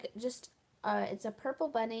 It's like just, it's a purple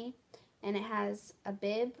bunny, and it has a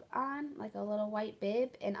bib on, like a little white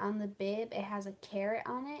bib, and on the bib it has a carrot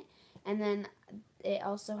on it, and then it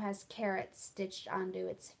also has carrots stitched onto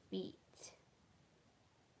its feet.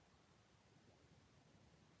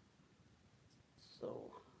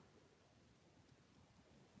 So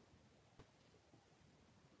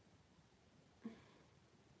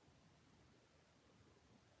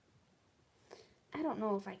I don't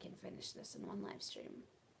know if I can finish this in one live stream.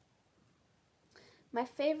 My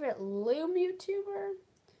favorite Loom YouTuber,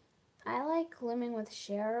 I like Looming with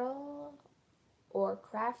Cheryl, or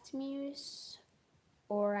Craft Muse,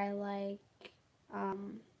 or I like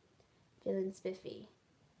Feeling Spiffy.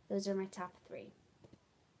 Those are my top 3.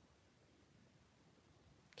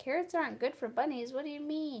 Carrots aren't good for bunnies. What do you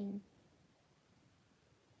mean?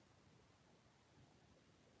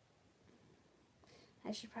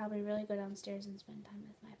 I should probably really go downstairs and spend time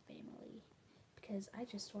with my family, because I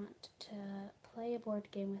just want to play a board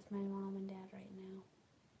game with my mom and dad right now.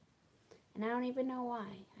 And I don't even know why.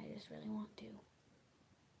 I just really want to.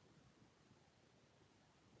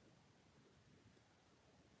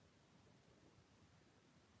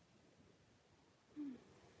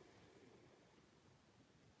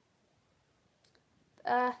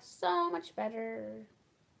 So much better.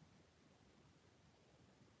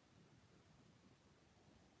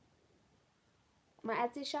 My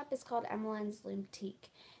Etsy shop is called Emiline's Loom Boutique.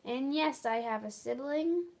 And yes, I have a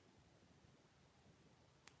sibling.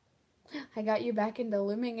 I got you back into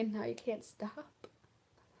looming and now you can't stop.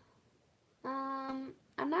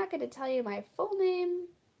 I'm not going to tell you my full name,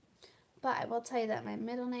 but I will tell you that my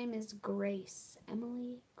middle name is Grace.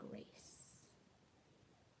 Emily Grace.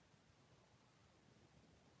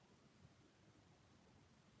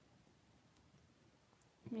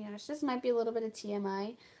 Oh my gosh, this might be a little bit of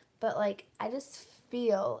TMI, but like, I just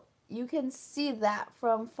feel, you can see that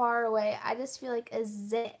from far away. I just feel like a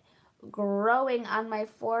zit growing on my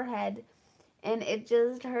forehead, and it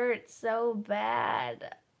just hurts so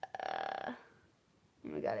bad. Oh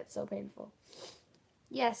my god, it's so painful.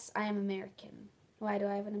 Yes, I am American. Why do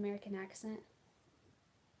I have an American accent?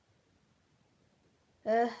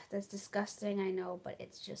 Ugh, that's disgusting, I know, but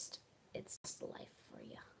it's just life for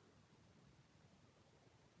you.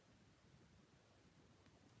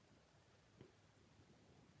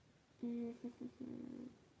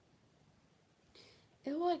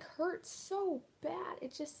 It like hurts so bad.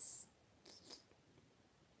 It just.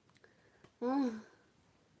 Uh,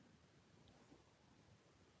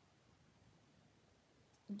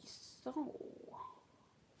 so.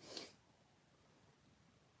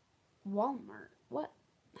 Walmart. What?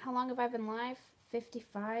 How long have I been live?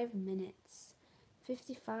 55 minutes.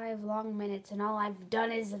 55 long minutes, and all I've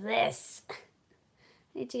done is this.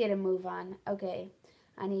 I need to get a move on. Okay.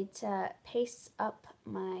 I need to pace up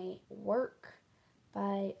my work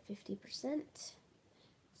by 50%.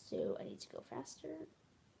 So I need to go faster.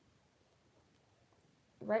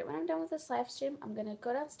 Right when I'm done with this live stream, I'm going to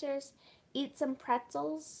go downstairs, eat some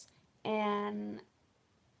pretzels, and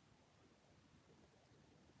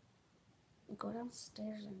go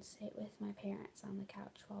downstairs and sit with my parents on the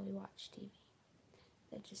couch while we watch TV.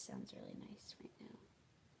 That just sounds really nice right now.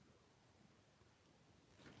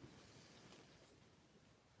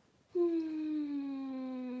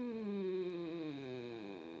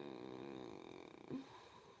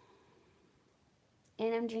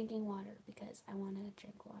 And I'm drinking water because I want to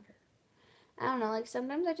drink water. I don't know, like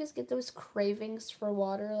sometimes I just get those cravings for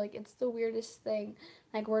water. Like it's the weirdest thing.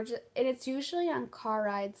 Like and it's usually on car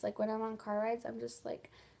rides. Like when I'm on car rides, I'm just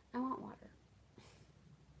like, I want water.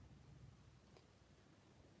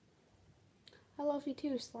 I love you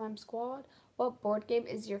too, Slime Squad. What board game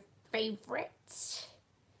is your favorite?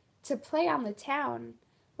 To play on the town.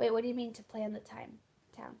 Wait, what do you mean to play on the town?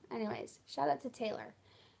 Anyways, shout out to Taylor.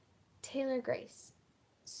 Taylor Grace.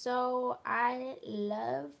 So I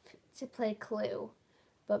love to play Clue,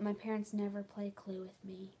 but my parents never play Clue with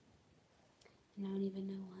me. And I don't even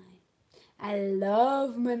know why. I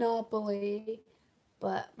love Monopoly,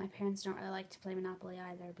 but my parents don't really like to play Monopoly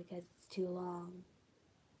either because it's too long.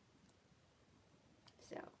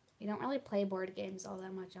 So we don't really play board games all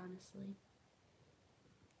that much, honestly.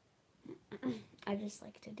 I just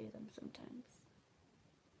like to do them sometimes.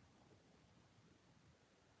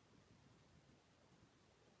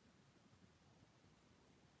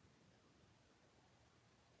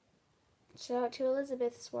 Shout out to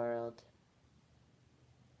Elizabeth's World.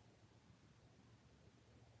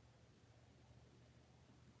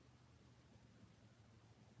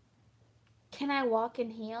 Can I walk in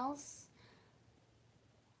heels?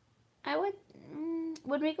 I would.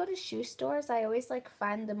 When we go to shoe stores, I always like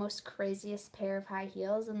find the most craziest pair of high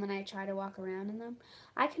heels, and then I try to walk around in them.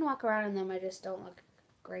 I can walk around in them. I just don't look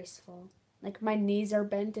graceful. Like my knees are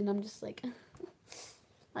bent, and I'm just like,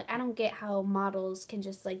 like I don't get how models can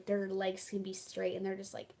just like their legs can be straight, and they're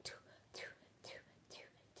just like,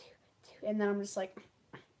 and then I'm just like.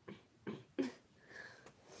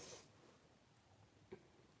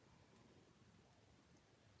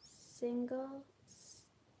 Single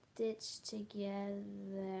stitch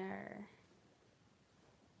together.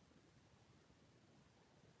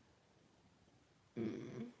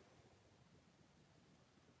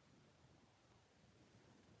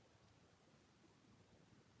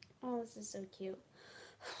 Oh, this is so cute.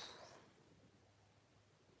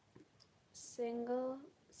 Single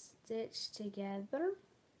stitch together.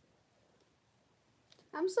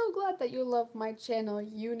 I'm so glad that you love my channel,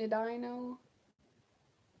 Unidino.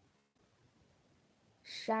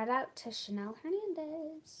 Shout out to Chanel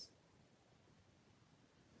Hernandez.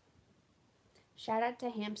 Shout out to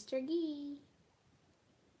Hamster Gee.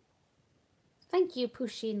 Thank you,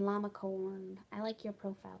 Pusheen Llamacorn. I like your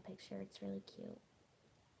profile picture. It's really cute.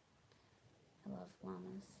 I love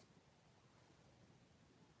llamas.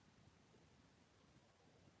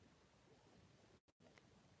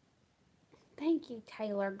 Thank you,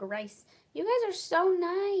 Taylor Grace. You guys are so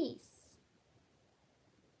nice.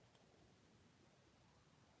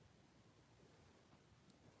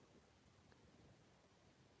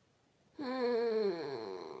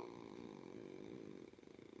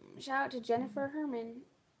 Shout out to Jennifer Herman.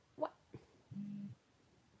 What?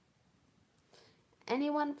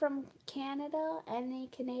 Anyone from Canada? Any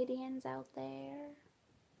Canadians out there?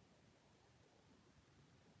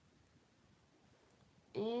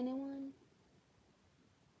 Anyone?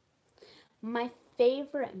 My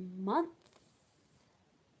favorite month?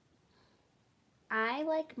 I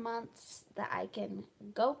like months that I can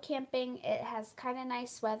go camping. It has kind of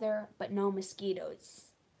nice weather, but no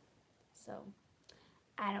mosquitoes. So,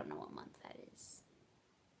 I don't know what month that is.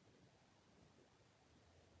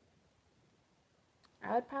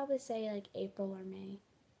 I would probably say like April or May.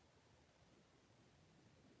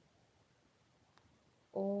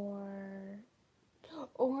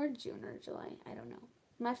 Or June or July. I don't know.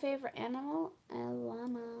 My favorite animal? A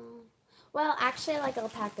llama. Well, actually, I like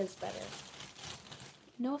alpacas better.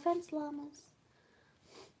 No offense, llamas.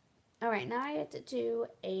 Alright, now I have to do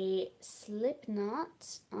a slip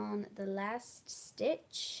knot on the last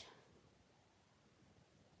stitch.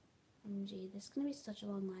 OMG, this is going to be such a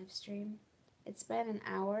long live stream. It's been an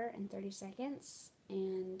hour and 30 seconds,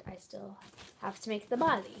 and I still have to make the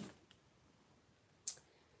body.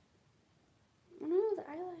 Oh no, the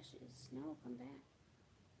eyelashes. No, come back.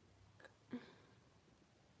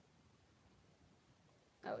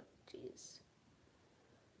 Oh, jeez.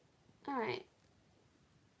 Alright.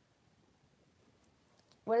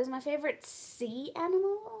 What is my favorite sea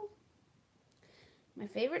animal? My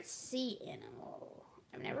favorite sea animal.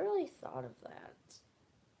 I've never really thought of that.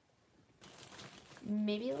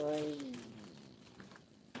 Maybe like...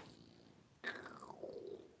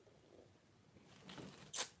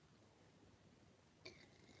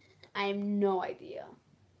 I have no idea.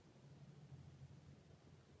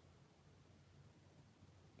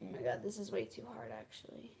 Oh my god, this is way too hard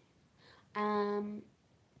actually. I don't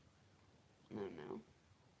know.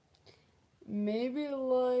 Maybe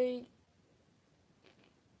like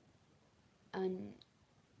an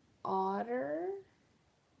otter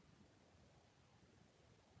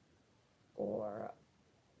or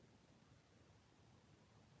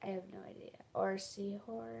I have no idea. Or a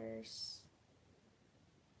seahorse.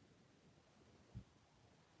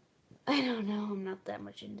 I don't know. I'm not that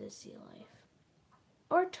much into sea life.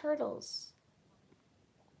 Or turtles.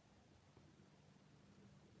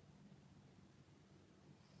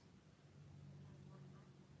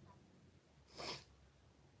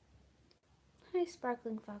 Hi,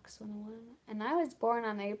 Sparkling Fox 101. And I was born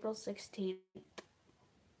on April 16th.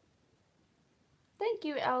 Thank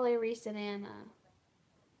you, L.A. Reese and Anna.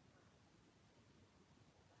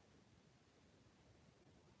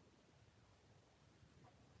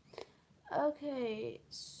 Okay,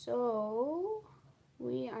 so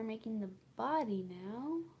we are making the body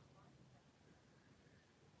now.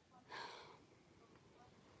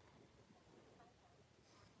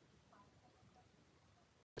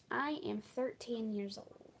 I am 13 years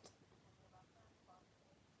old.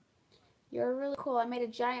 You're really cool. I made a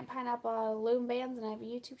giant pineapple out of loom bands and I have a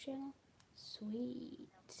YouTube channel. Sweet.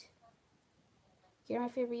 You're my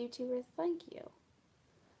favorite YouTuber. Thank you.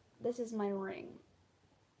 This is my ring.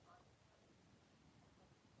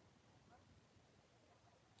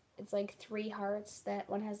 It's like 3 hearts. That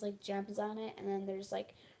one has like gems on it, and then there's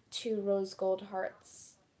like 2 rose gold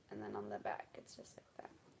hearts, and then on the back it's just like that.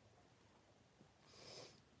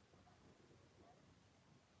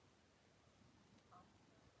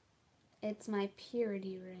 It's my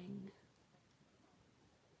purity ring.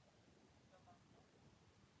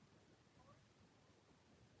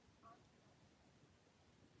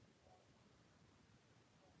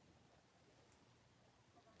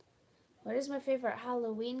 What is my favorite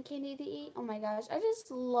Halloween candy to eat? Oh my gosh, I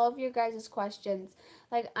just love your guys' questions.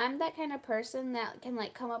 Like, I'm that kind of person that can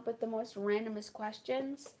like come up with the most randomest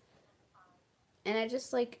questions. And I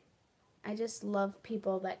just love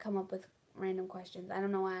people that come up with random questions. I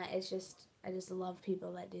don't know why. I just love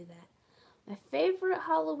people that do that. My favorite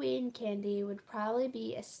Halloween candy would probably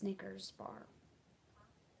be a Snickers bar.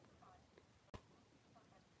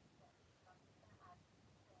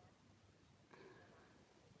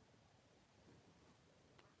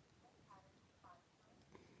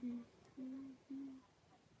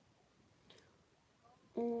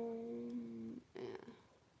 Yeah.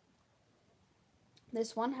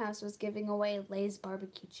 This one house was giving away Lay's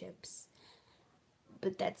barbecue chips,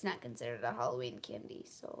 but that's not considered a Halloween candy,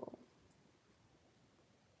 so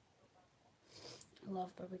I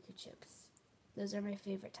love barbecue chips. Those are my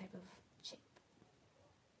favorite type of chip.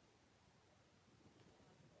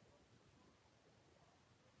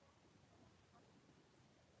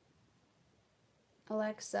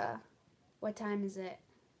 Alexa, what time is it?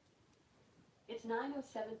 It's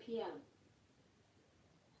 9:07 p.m.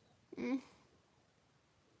 Oh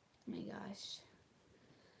my gosh.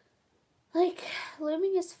 Like,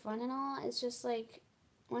 looming is fun and all. It's just like,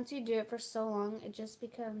 once you do it for so long, it just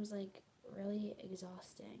becomes like really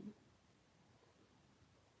exhausting.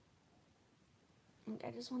 Like,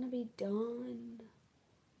 I just want to be done.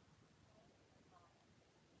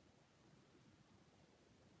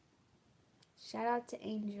 Shout out to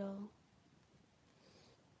Angel.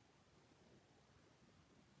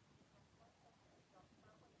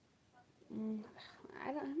 Mm,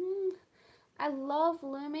 I don't. I love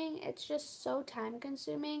looming. It's just so time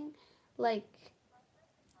consuming. Like,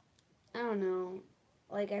 I don't know.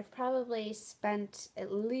 Like, I've probably spent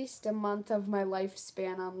at least a month of my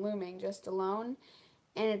lifespan on looming just alone.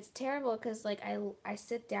 And it's terrible because, like, I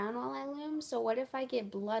sit down while I loom. So, what if I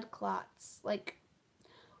get blood clots? Like,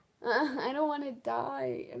 I don't want to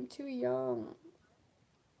die. I'm too young.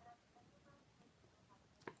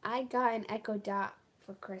 I got an Echo Dot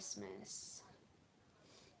for Christmas.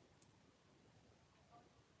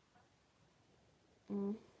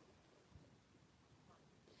 Mm.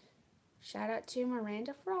 Shout out to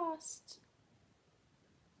Miranda Frost.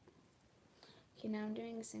 Okay, now I'm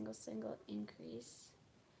doing a single increase.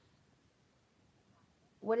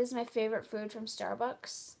 What is my favorite food from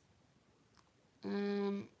Starbucks?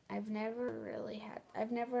 I've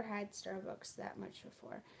never had Starbucks that much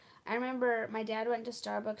before. I remember my dad went to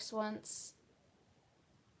Starbucks once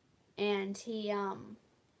and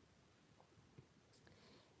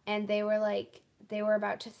and they were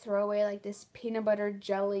about to throw away like this peanut butter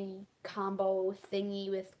jelly combo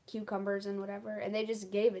thingy with cucumbers and whatever, and they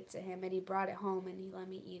just gave it to him and he brought it home and he let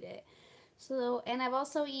me eat it. So, and I've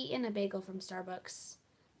also eaten a bagel from Starbucks,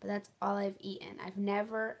 but that's all I've eaten. I've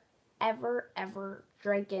never ever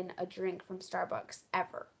drinking a drink from Starbucks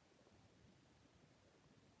ever.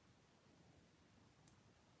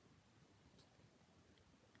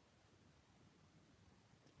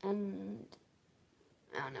 And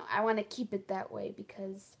I don't know. I want to keep it that way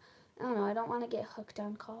because I don't know. I don't want to get hooked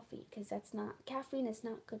on coffee because caffeine is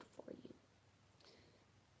not good for you.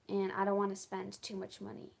 And I don't want to spend too much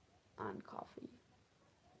money on coffee.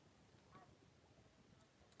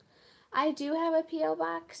 I do have a P.O.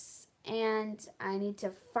 box and I need to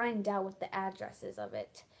find out what the address is of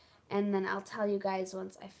it. And then I'll tell you guys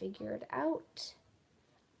once I figure it out.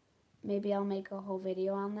 Maybe I'll make a whole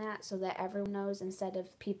video on that so that everyone knows instead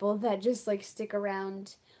of people that just like stick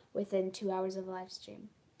around within 2 hours of live stream.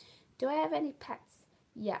 Do I have any pets?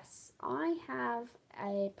 Yes, I have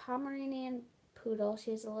a Pomeranian poodle.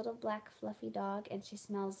 She's a little black fluffy dog and she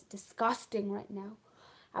smells disgusting right now.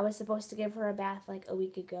 I was supposed to give her a bath like a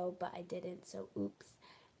week ago, but I didn't, so oops.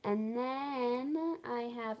 And then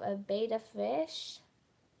I have a betta fish.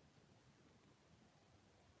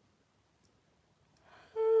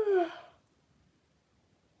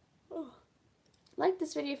 Like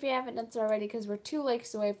this video if you haven't done so already because we're 2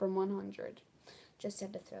 likes away from 100. Just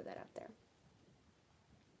had to throw that out there.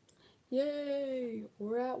 Yay!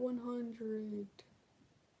 We're at 100.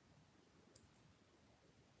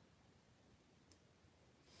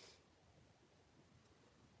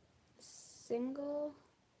 Single,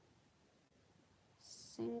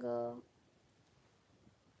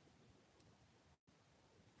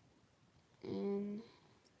 increase.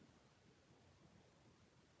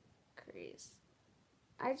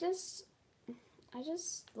 I just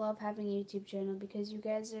love having a YouTube channel because you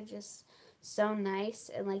guys are just so nice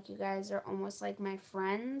and like you guys are almost like my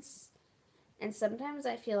friends. And sometimes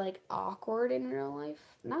I feel like awkward in real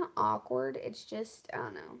life. Not awkward, it's just, I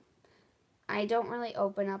don't know. I don't really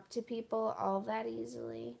open up to people all that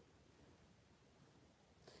easily.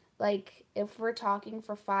 Like, if we're talking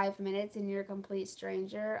for 5 minutes and you're a complete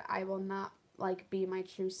stranger, I will not, like, be my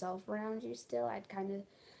true self around you still. I'd kind of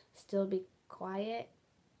still be quiet.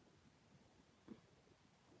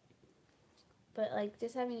 But, like,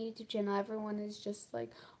 just having a YouTube channel, everyone is just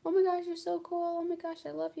like, oh my gosh, you're so cool. Oh my gosh,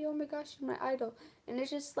 I love you. Oh my gosh, you're my idol. And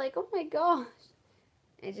it's just like, oh my gosh.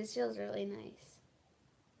 It just feels really nice.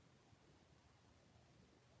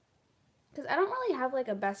 Because I don't really have, like,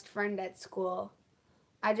 a best friend at school.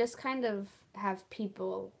 I just kind of have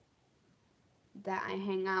people that I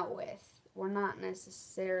hang out with. We're not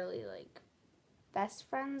necessarily, like, best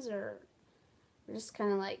friends, or we're just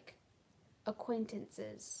kind of, like,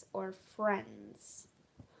 acquaintances or friends,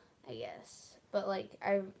 I guess. But like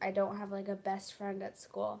I don't have like a best friend at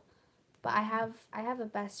school. But I have a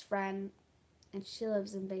best friend and she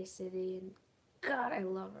lives in Bay City and God, I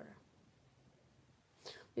love her.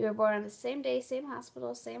 We were born on the same day, same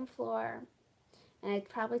hospital, same floor. And I'd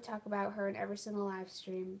probably talk about her in every single live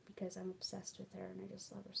stream because I'm obsessed with her and I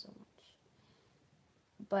just love her so much.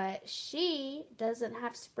 But she doesn't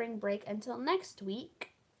have spring break until next week.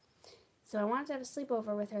 So I wanted to have a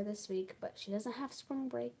sleepover with her this week, but she doesn't have spring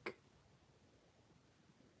break.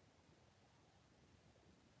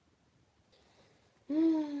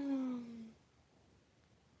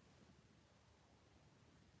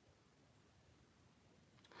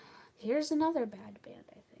 Here's another bad band,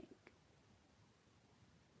 I think.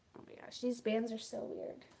 Oh my gosh, these bands are so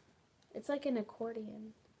weird. It's like an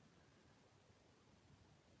accordion.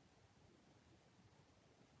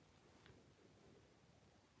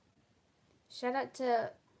 Shout out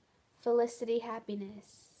to Felicity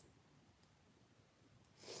Happiness.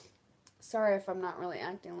 Sorry if I'm not really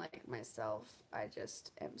acting like myself. I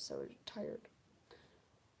just am so tired.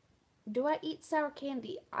 Do I eat sour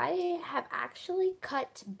candy? I have actually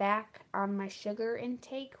cut back on my sugar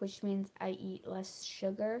intake, which means I eat less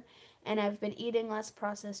sugar, and I've been eating less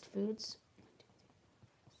processed foods.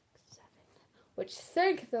 which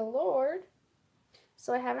thank the Lord.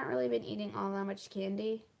 So I haven't really been eating all that much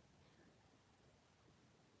candy.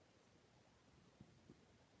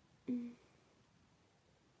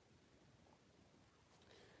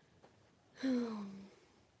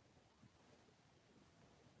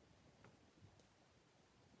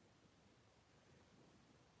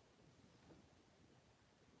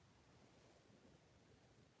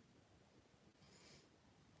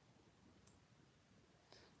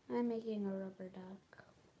 I'm making a rubber duck.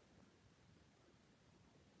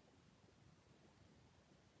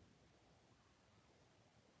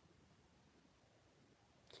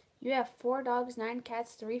 You have 4 dogs, 9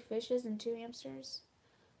 cats, 3 fishes, and 2 hamsters?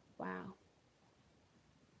 Wow.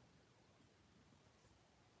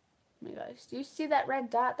 Oh my gosh. Do you see that red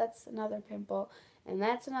dot? That's another pimple. And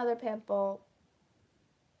that's another pimple.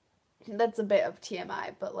 That's a bit of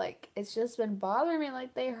TMI, but like, it's just been bothering me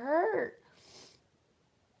like they hurt.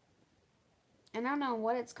 And I don't know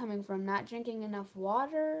what it's coming from. Not drinking enough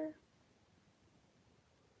water?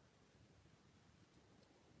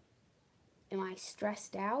 Am I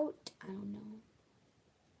stressed out? I don't know.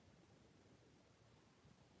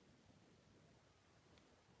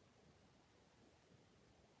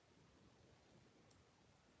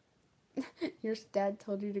 Your dad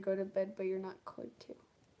told you to go to bed, but you're not going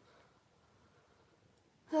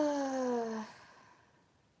to.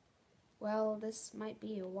 Well, this might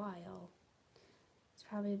be a while. It's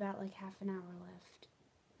probably about like half an hour left.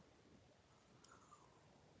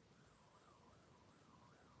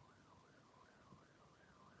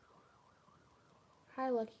 Hi,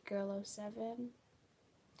 Lucky Girl 07.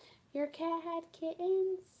 Your cat had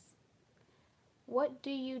kittens? What do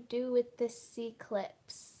you do with the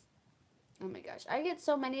C-clips? Oh my gosh, I get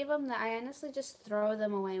so many of them that I honestly just throw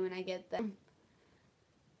them away when I get them.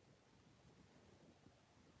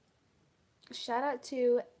 Shout out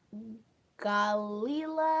to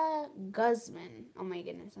Galila Guzman. Oh my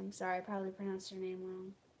goodness, I'm sorry, I probably pronounced her name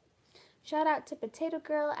wrong. Shout out to Potato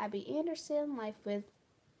Girl, Abby Anderson, Life with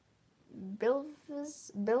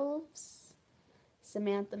Bilves,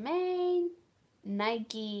 Samantha Main,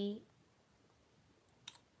 Nike,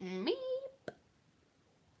 me,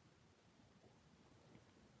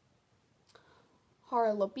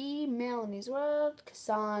 Harlow B, Melanie's World,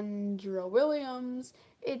 Cassandra Williams,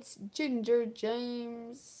 it's Ginger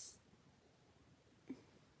James,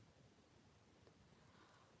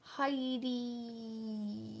 Heidi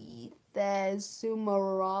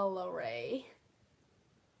Thesumaralare,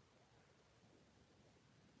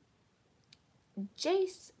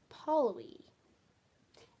 Jace Paului,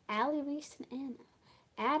 Allie Reese and Anna,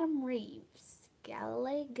 Adam Reeves,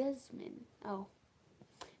 Galilei Guzman, oh,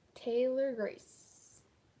 Taylor Grace.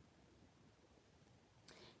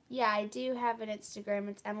 Yeah, I do have an Instagram.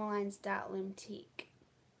 It's emilines.loomteak.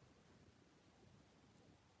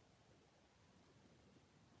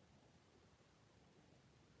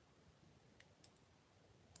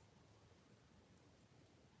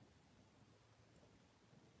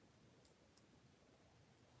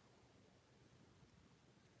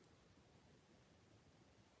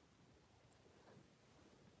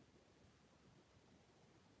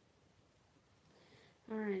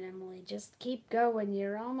 Alright, Emily, just keep going.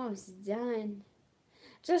 You're almost done.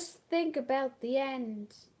 Just think about the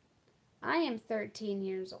end. I am 13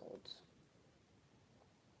 years old.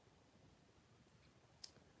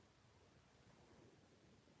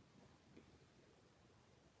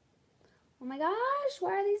 Oh my gosh,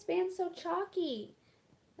 why are these bands so chalky?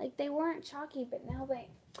 Like, they weren't chalky, but now they...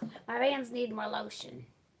 My bands need more lotion.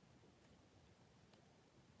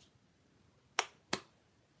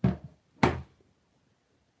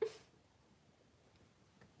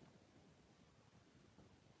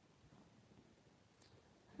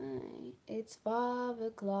 Hi, it's 5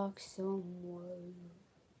 o'clock somewhere.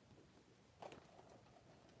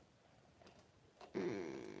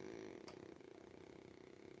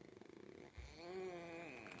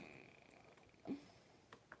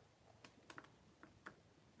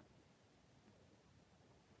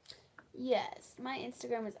 Yes, my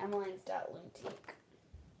Instagram is emilines.loomteak.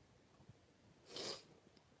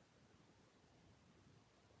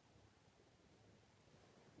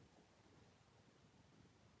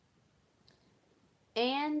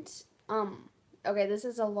 And, okay, this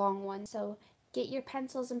is a long one, so get your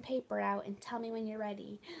pencils and paper out and tell me when you're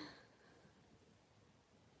ready.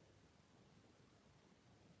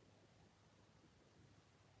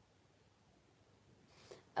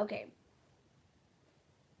 Okay.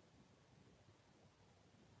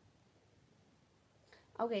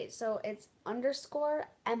 Okay, so it's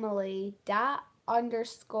 _Emily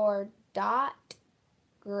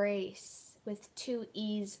 _Grace with 2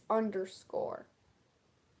 E's underscore.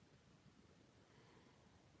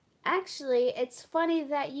 Actually, it's funny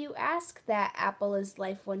that you ask that, Apple is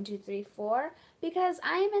Life 1234, because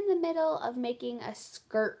I am in the middle of making a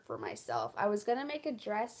skirt for myself. I was gonna make a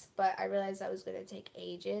dress, but I realized that was gonna take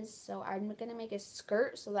ages, so I'm gonna make a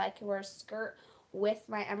skirt so that I can wear a skirt with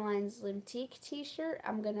my Emiline's Looming t-shirt.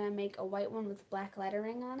 I'm gonna make a white one with black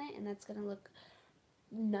lettering on it, and that's gonna look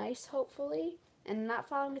nice, hopefully. And I'm not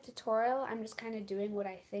following a tutorial, I'm just kind of doing what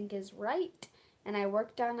I think is right. And I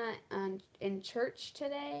worked on it in church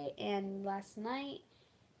today and last night,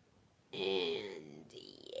 and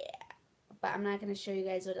yeah, but I'm not going to show you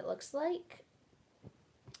guys what it looks like.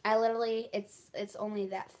 I literally, it's only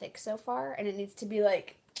that thick so far, and it needs to be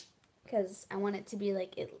like, because I want it to be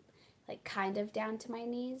like, like kind of down to my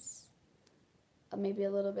knees, maybe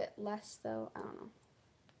a little bit less though, I don't know.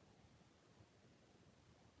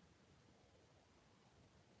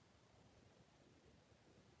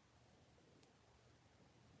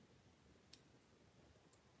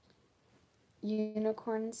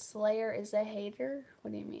 Unicorn Slayer is a hater?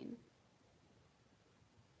 What do you mean?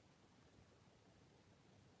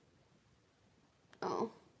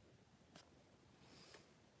 Oh.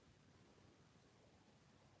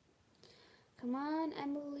 Come on,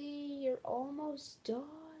 Emily, you're almost done.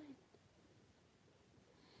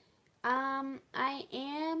 I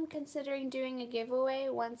am considering doing a giveaway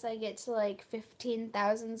once I get to like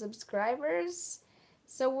 15,000 subscribers.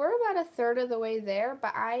 So we're about a third of the way there,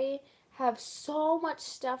 but I have so much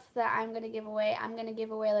stuff that I'm going to give away. I'm going to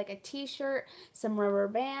give away like a t-shirt, some rubber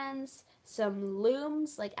bands, some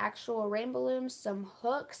looms, like actual rainbow looms, some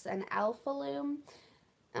hooks, an alpha loom.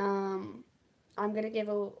 I'm going to give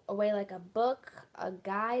away like a book, a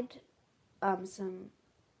guide, I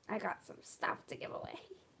got some stuff to give away.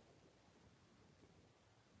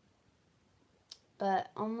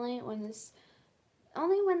 But only when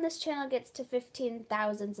this channel gets to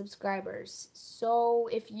 15,000 subscribers. So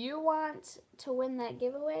if you want to win that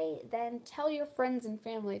giveaway, then tell your friends and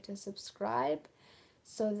family to subscribe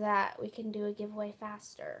so that we can do a giveaway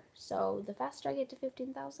faster. So the faster I get to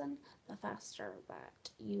 15,000, the faster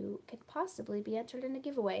that you could possibly be entered in a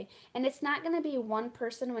giveaway. And it's not going to be one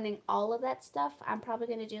person winning all of that stuff. I'm probably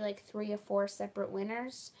going to do like 3 or 4 separate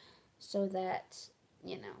winners so that,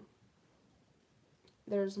 you know,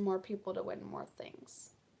 there's more people to win more things.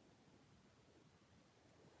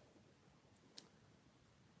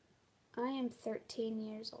 I am 13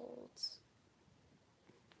 years old.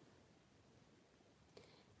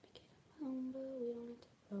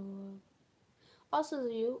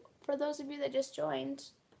 Also, for those of you that just joined,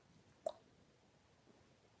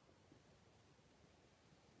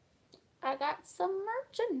 I got some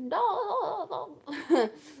merchandise.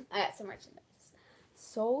 I got some merchandise.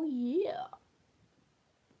 So yeah.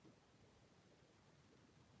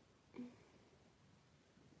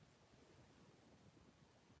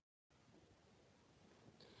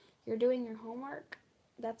 You're doing your homework?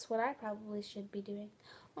 That's what I probably should be doing.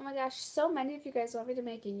 Oh my gosh, so many of you guys want me to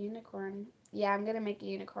make a unicorn. Yeah, I'm gonna make a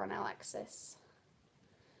unicorn, Alexis.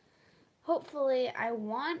 Hopefully, I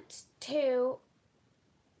want to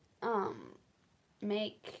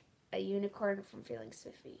make a unicorn from Feeling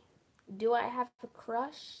Spiffy. Do I have a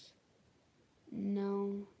crush?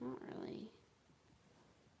 No, not really.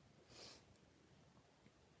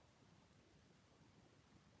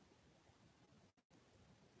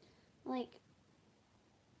 Like,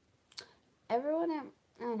 I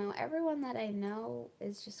don't know, everyone that I know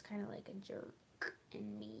is just kind of like a jerk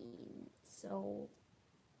and mean. So,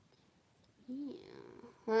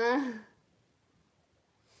 yeah.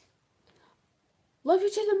 Love You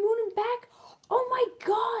to the Moon and Back? Oh my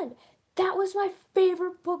god! That was my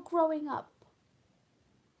favorite book growing up.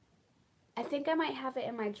 I think I might have it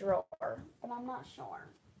in my drawer, but I'm not sure.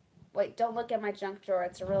 Wait, don't look at my junk drawer.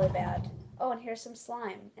 It's really bad. Oh, and here's some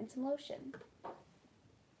slime and some lotion.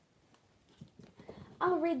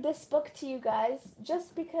 I'll read this book to you guys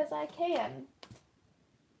just because I can.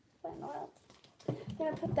 Well, I'm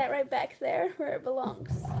going to put that right back there where it belongs.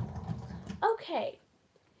 Okay.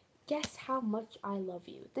 Guess How Much I Love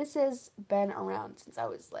You. This has been around since I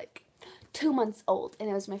was like 2 months old, and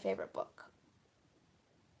it was my favorite book.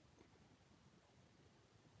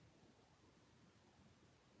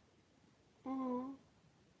 Aww.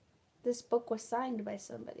 This book was signed by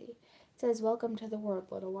somebody. It says, "Welcome to the world,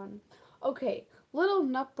 little one." Okay, little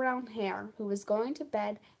nut brown hare who was going to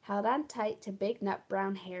bed held on tight to big nut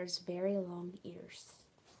brown hare's very long ears.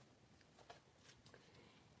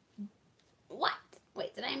 What?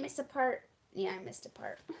 Wait, did I miss a part? Yeah, I missed a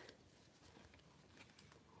part.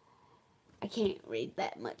 I can't read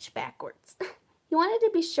that much backwards. You wanted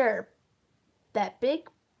to be sure. That big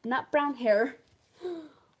nut brown hare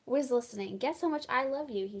was listening. Guess how much I love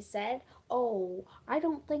you, he said. Oh, I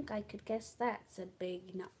don't think I could guess that, said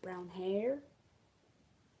Big Nut Brown Hare.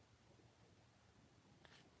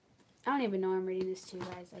 I don't even know I'm reading this to you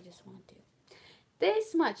guys. I just want to.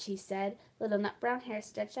 This much, he said. Little Nut Brown Hare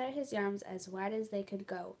stretched out his arms as wide as they could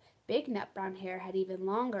go. Big Nut Brown Hare had even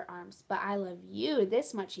longer arms. But I love you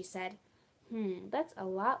this much, he said. That's a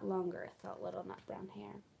lot longer, thought Little Nut Brown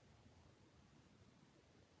Hare.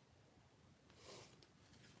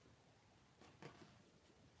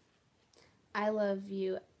 I love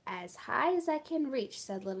you as high as I can reach,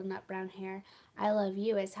 said Little Nut Brown Hare. I love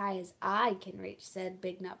you as high as I can reach, said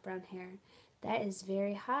Big Nut Brown Hare. That is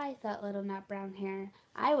very high, thought Little Nut Brown Hare.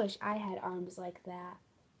 I wish I had arms like that.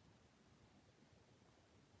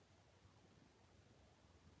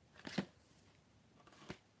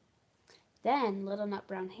 Then Little Nut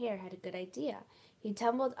Brown Hare had a good idea. He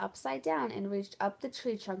tumbled upside down and reached up the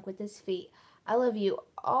tree trunk with his feet. I love you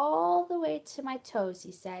all the way to my toes,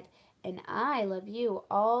 he said. And I love you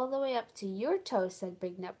all the way up to your toes, said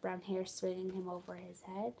Big Nut Brown Hare, swinging him over his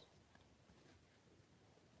head.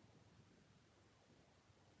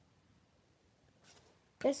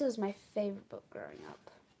 This was my favorite book growing up.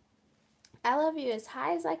 I love you as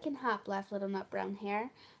high as I can hop, laughed Little Nut Brown Hare,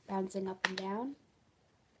 bouncing up and down.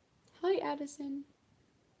 Hi, Addison.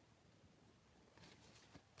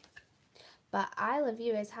 But I love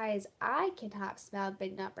you as high as I can hop, smiled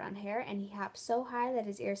Big Nut Brown Hare, and he hopped so high that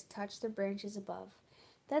his ears touched the branches above.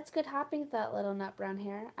 That's good hopping, thought Little Nut Brown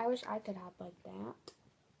Hare. I wish I could hop like that.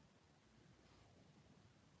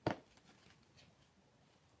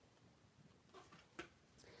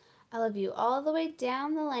 I love you all the way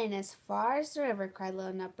down the lane as far as the river, cried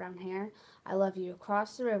Little Nut Brown Hare. I love you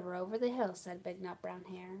across the river over the hill, said Big Nut Brown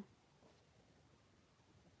Hare.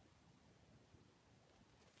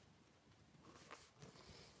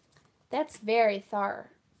 That's very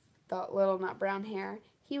far, thought Little Nut Brown Hare.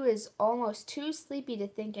 He was almost too sleepy to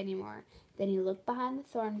think any more. Then he looked behind the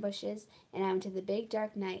thorn bushes and out into the big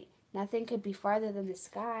dark night. Nothing could be farther than the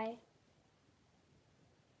sky.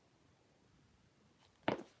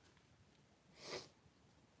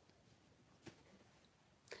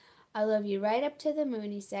 I love you right up to the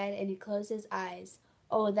moon, he said, and he closed his eyes.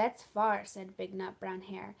 Oh, that's far, said Big Nut Brown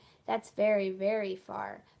Hare. That's very, very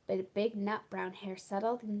far. But Big Nut Brown Hare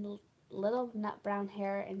settled Little Nut Brown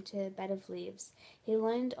Hare into a bed of leaves. He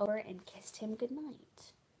leaned over and kissed him good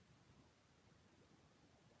night.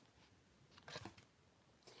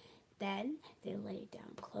 Then they lay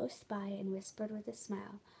down close by and whispered with a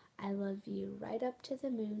smile, I love you right up to the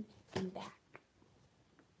moon and back.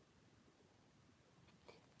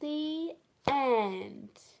 The end.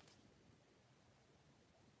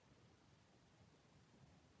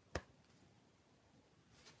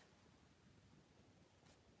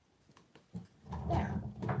 There.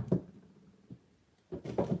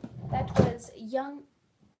 That was young.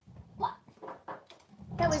 What?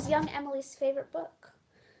 That was young Emily's favorite book.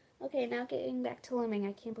 Okay, now getting back to Looming.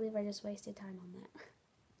 I can't believe I just wasted time on that.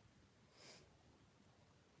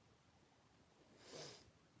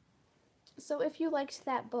 So if you liked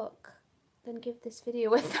that book, then give this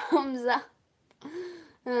video a thumbs up.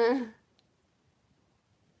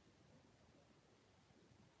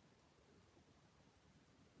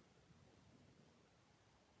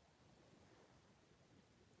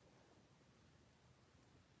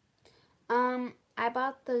 I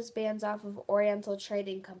bought those bands off of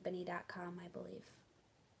orientaltradingcompany.com, I believe.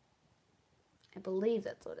 I believe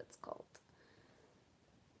that's what it's called.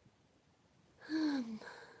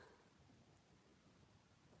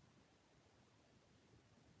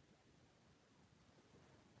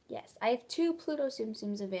 Yes, I have 2 Pluto Tsum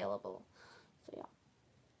Tsums available. So yeah.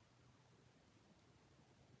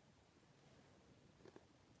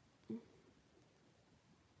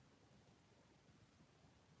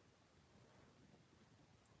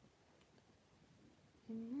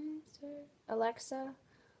 Alexa,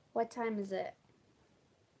 what time is it?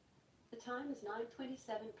 The time is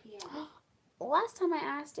 9:27 p.m. Last time I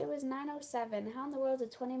asked, it was 9:07. How in the world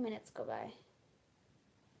did 20 minutes go by?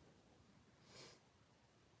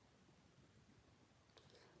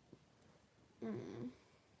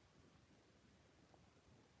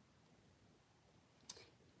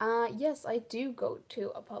 Yes, I do go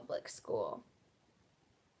to a public school.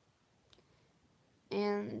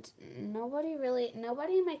 And nobody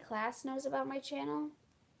in my class knows about my channel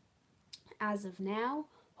as of now.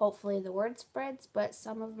 Hopefully the word spreads, but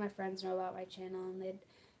some of my friends know about my channel and they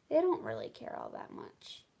don't really care all that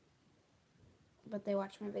much. But they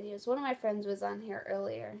watch my videos. One of my friends was on here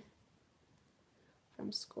earlier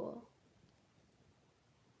from school.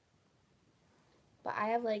 But I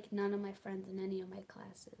have like none of my friends in any of my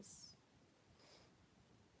classes.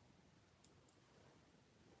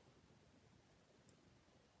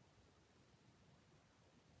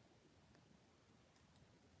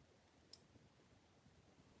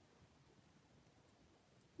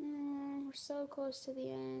 We're so close to the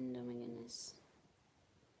end. Oh my goodness.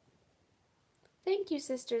 Thank you,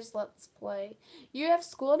 sisters. Let's play. You have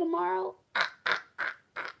school tomorrow?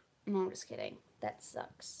 No, I'm just kidding. That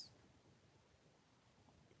sucks.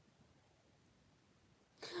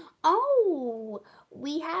 Oh,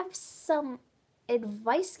 we have some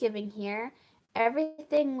advice giving here.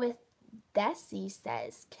 Everything with Desi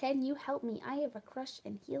says, "Can you help me? I have a crush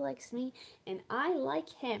and he likes me and I like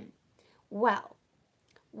him." Well,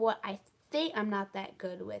 what I think I'm not that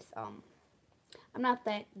good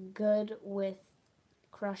with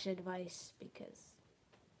crush advice because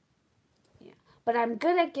yeah. But I'm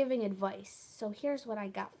good at giving advice. So here's what I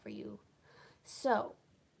got for you. So,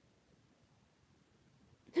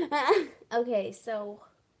 okay, so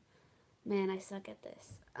man, I suck at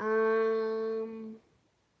this.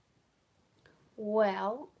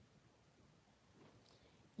 Well,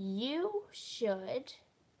 you should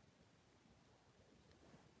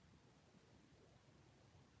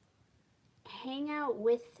hang out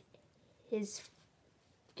with his,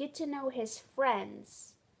 get to know his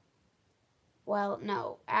friends. Well,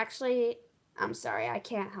 no, actually, I'm sorry, I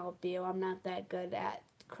can't help you. I'm not that good at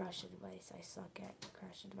crush advice. I suck at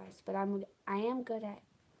crush advice, but I am good at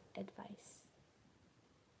advice.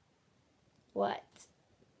 What?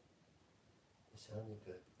 It sounded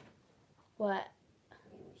good. What?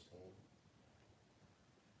 What you were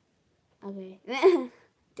saying. Okay.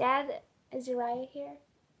 Dad, is Uriah here?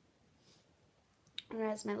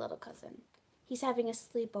 Uriah's my little cousin. He's having a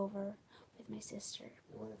sleepover with my sister.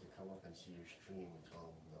 You wanted to come up and see your stream and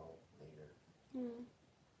tell him no later.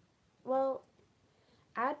 Well,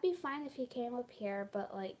 I'd be fine if he came up here,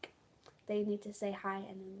 but like, they need to say hi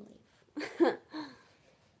and then leave.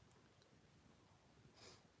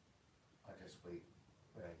 I'll just wait.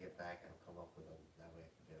 When I get back, I'll come up with him. That way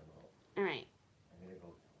I can get him out. Alright. I'm gonna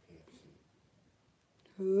go to KFC.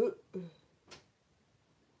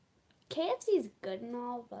 KFC's good and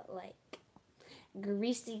all, but like,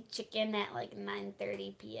 greasy chicken at like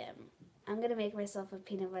 9:30 p.m. I'm gonna make myself a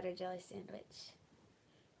peanut butter jelly sandwich.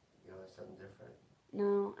 You want something different?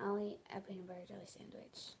 No, I'll eat a peanut butter jelly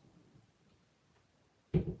sandwich.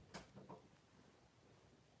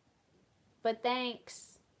 But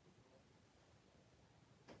thanks.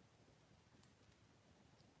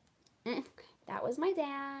 That was my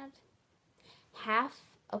dad.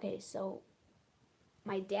 Okay, so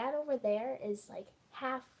my dad over there is like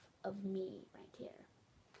half of me right here.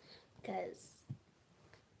 Because,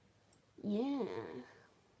 yeah,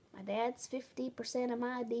 my dad's 50% of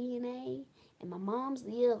my DNA, and my mom's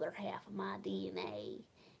the other half of my DNA.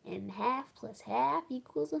 And half plus half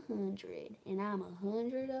equals 100, and I'm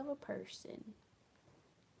 100 of a person.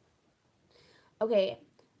 Okay,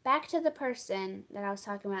 back to the person that I was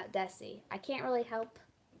talking about, Desi. I can't really help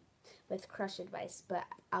with crush advice, but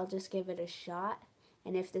I'll just give it a shot.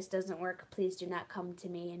 And if this doesn't work, please do not come to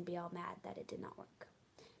me and be all mad that it did not work,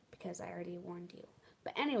 because I already warned you.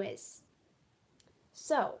 But anyways,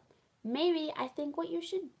 so maybe I think what you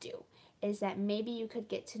should do is that maybe you could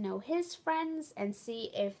get to know his friends and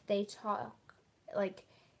see if they talk, like,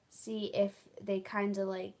 see if they kind of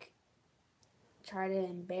like try to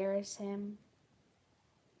embarrass him.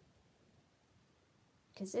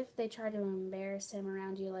 Because if they try to embarrass him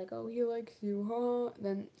around you, like, oh, he likes you, huh?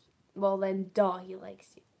 Then, well, then, duh, he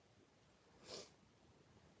likes you.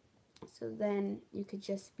 So then you could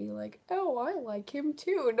just be like, oh, I like him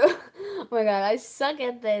too. Oh my god, I suck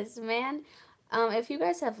at this, man. If you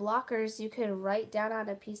guys have lockers, you could write down on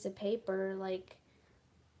a piece of paper, like,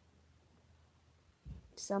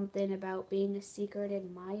 something about being a secret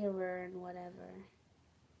admirer and whatever.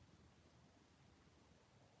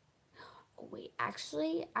 Oh, wait,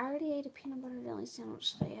 actually, I already ate a peanut butter jelly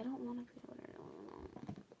sandwich today. I don't want a peanut butter jelly.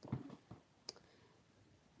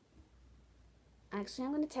 Actually,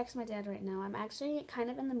 I'm going to text my dad right now. I'm actually kind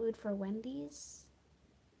of in the mood for Wendy's.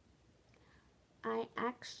 I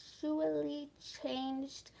actually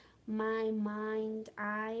changed my mind.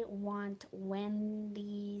 I want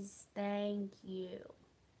Wendy's. Thank you.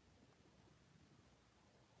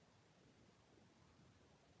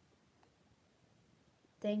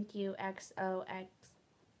 Thank you, XOX.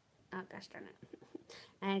 Oh, gosh darn it.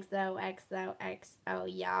 XOXOXO,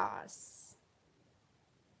 yes.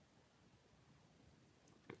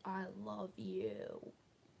 I love you.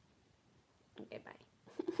 Okay, bye.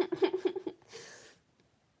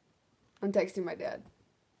 I'm texting my dad.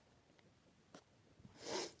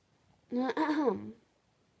 Ahem.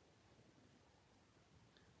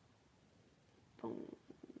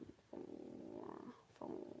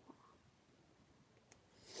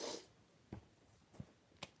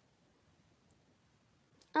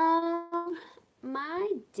 My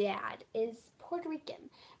dad is Puerto Rican,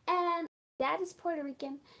 and dad is Puerto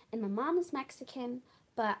Rican, and my mom is Mexican,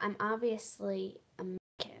 but I'm obviously American.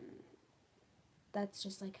 That's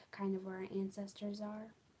just like kind of where our ancestors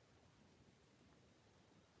are.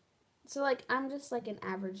 So like I'm just like an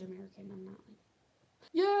average American. I'm not like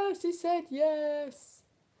yes, he said yes.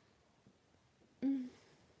 Mm.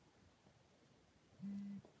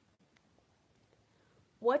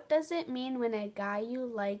 What does it mean when a guy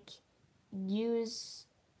use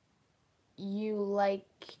you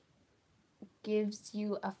like gives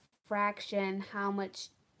you a fraction? How much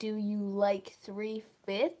do you like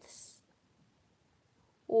 3/5?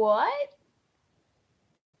 What?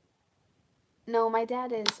 No, my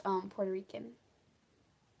dad is Puerto Rican.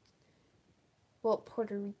 Well,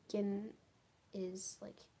 Puerto Rican is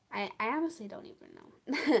like I honestly don't even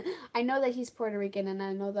know. I know that he's Puerto Rican and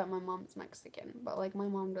I know that my mom's Mexican, but like my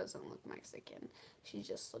mom doesn't look Mexican. She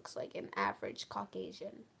just looks like an average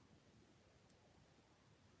Caucasian.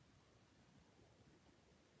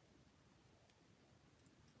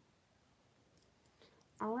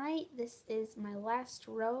 Alright, this is my last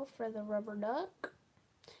row for the rubber duck.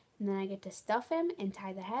 And then I get to stuff him and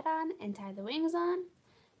tie the head on and tie the wings on.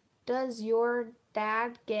 Does your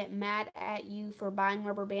dad get mad at you for buying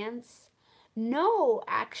rubber bands? No,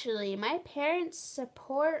 actually. My parents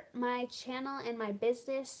support my channel and my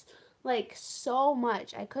business like so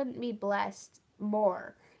much. I couldn't be blessed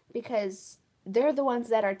more because they're the ones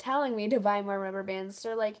that are telling me to buy more rubber bands.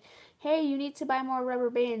 They're like, hey, you need to buy more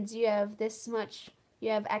rubber bands. You have this much,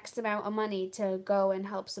 you have X amount of money to go and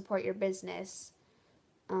help support your business.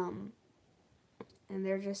 Um, and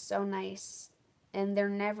they're just so nice. And they're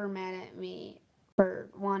never mad at me for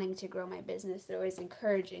wanting to grow my business. They're always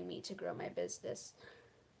encouraging me to grow my business.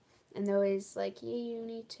 And they're always like, yeah, you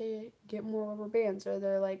need to get more rubber bands. Or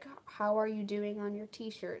they're like, how are you doing on your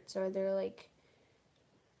t-shirts? Or they're like,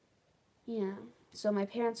 yeah. So my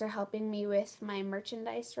parents are helping me with my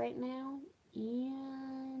merchandise right now.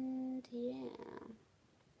 And yeah.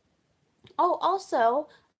 Oh, also,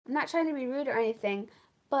 I'm not trying to be rude or anything,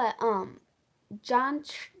 but John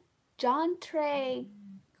John Trey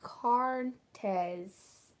Cartes.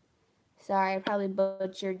 Sorry, I probably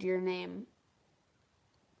butchered your name.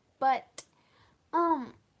 But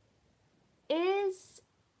um is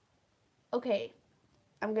okay,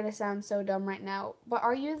 I'm going to sound so dumb right now, but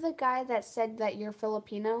are you the guy that said that you're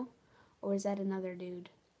Filipino or is that another dude?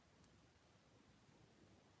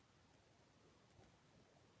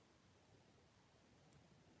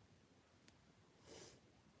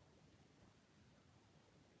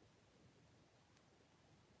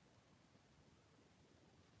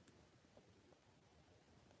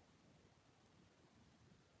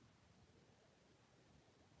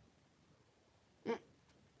 Mm,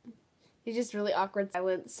 he's just really awkward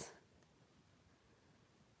silence.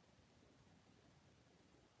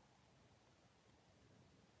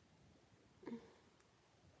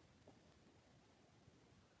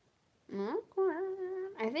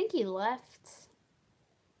 Awkward. I think he left.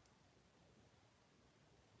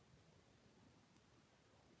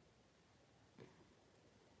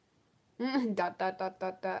 Dot dot dot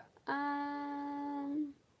dot dot.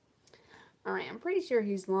 Alright, I'm pretty sure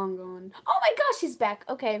he's long gone. Oh my gosh, he's back.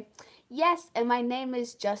 Okay. Yes, and my name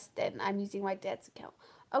is Justin. I'm using my dad's account.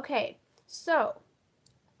 Okay, so,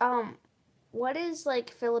 um, what is like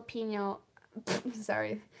Filipino,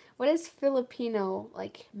 sorry, what does Filipino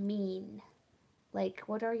like mean? Like,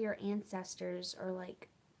 what are your ancestors or like,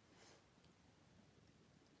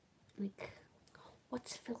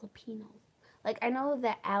 what's Filipino? Like, I know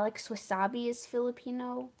that Alex Wasabi is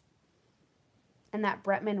Filipino and that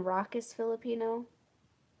Bretman Rock is Filipino.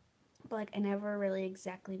 But like I never really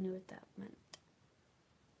exactly knew what that meant.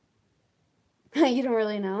 You don't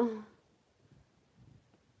really know.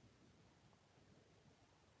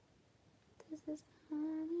 This is how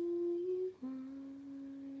you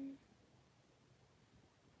are.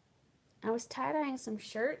 I was tie-dyeing some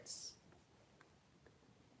shirts.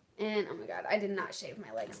 And oh my god, I did not shave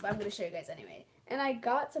my legs, but I'm going to show you guys anyway. And I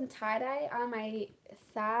got some tie-dye on my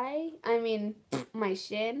my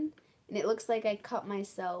shin. And it looks like I cut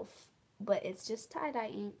myself, but it's just tie-dye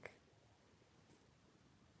ink.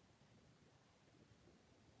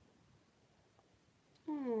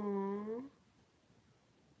 Aww.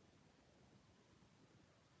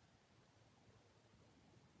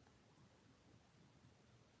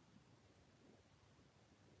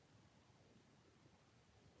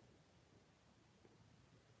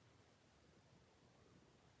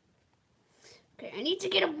 Okay, I need to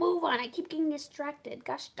get a move on. I keep getting distracted.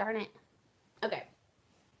 Gosh darn it. Okay.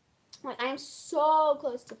 Like, I'm so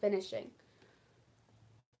close to finishing.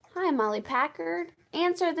 Hi, Molly Packard.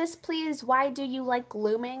 Answer this, please. Why do you like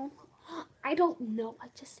Looming? I don't know. I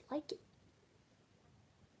just like it.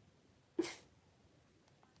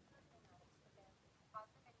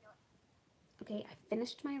 Okay, I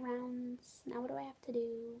finished my rounds. Now what do I have to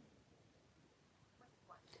do?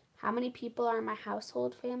 How many people are in my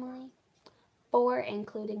household family? 4,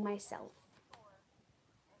 including myself.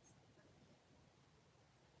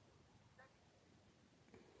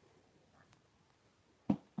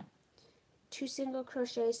 2 single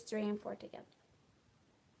crochets, 3 and 4 together.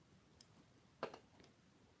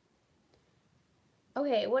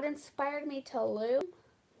 Okay, what inspired me to loom?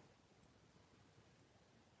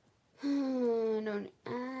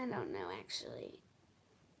 I don't know actually.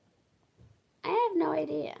 I have no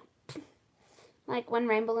idea. Like when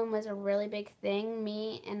Rainbow Loom was a really big thing,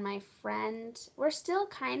 me and my friend, we're still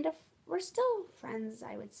friends,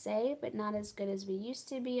 I would say, but not as good as we used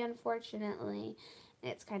to be, unfortunately.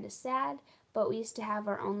 And it's kind of sad, but we used to have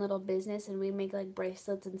our own little business and we'd make like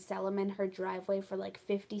bracelets and sell them in her driveway for like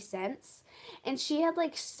 50 cents. And she had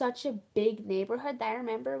like such a big neighborhood that I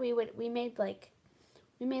remember we made like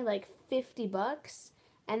 50 bucks,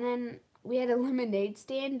 and then we had a lemonade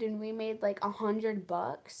stand and we made like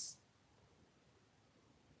 $100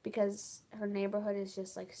 because her neighborhood is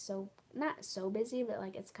just like so not so busy, but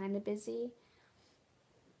like it's kind of busy.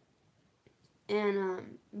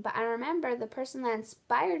 And but I remember the person that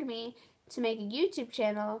inspired me to make a YouTube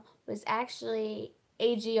channel was actually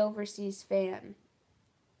AG Overseas Fan,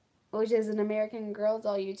 which is an American Girl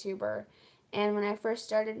doll YouTuber. And when I first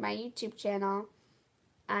started my YouTube channel,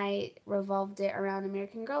 I revolved it around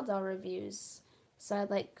American Girl doll reviews. So I'd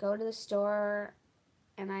like go to the store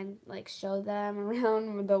and I'd like show them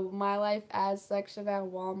around the My Life As section at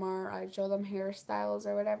Walmart. I'd show them hairstyles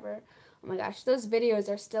or whatever. Oh my gosh, those videos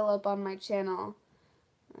are still up on my channel.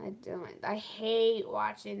 I hate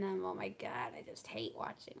watching them. Oh my god, I just hate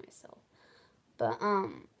watching myself. But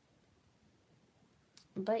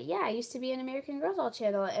but yeah, I used to be an American Girl doll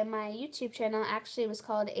channel, and my YouTube channel actually was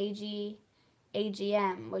called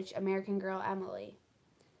AGM, which American Girl Emily.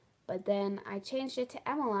 But then I changed it to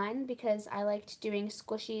Emiline because I liked doing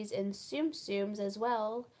squishies and Tsum Tsums as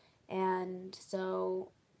well. And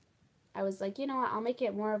so I was like, you know what, I'll make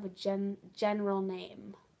it more of a general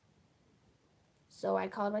name. So I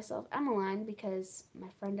called myself Emiline because my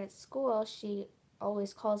friend at school, she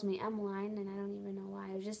always calls me Emiline, and I don't even know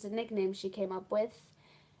why. It was just a nickname she came up with,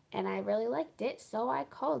 and I really liked it, so I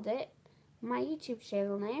called it my YouTube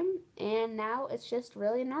channel name, and now it's just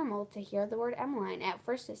really normal to hear the word Emiline. At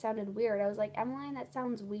first it sounded weird. I was like, Emiline, that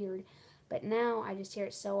sounds weird. But now I just hear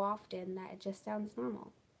it so often that it just sounds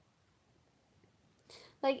normal.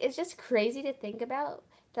 Like, it's just crazy to think about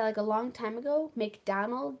that, like, a long time ago,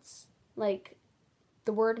 McDonald's, like,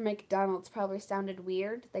 the word McDonald's probably sounded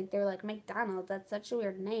weird. Like, they were like, McDonald's, that's such a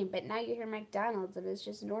weird name. But now you hear McDonald's and it's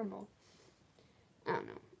just normal. I don't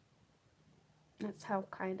know. That's how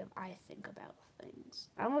kind of I think about things.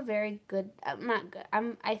 I'm not good.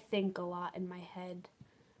 I think a lot in my head.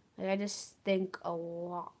 Like I just think a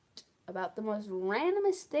lot about the most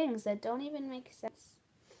randomest things that don't even make sense.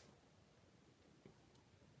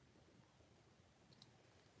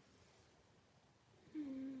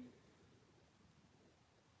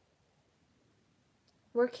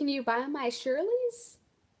 Where can you buy my Shirley's?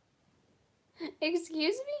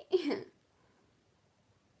 Excuse me?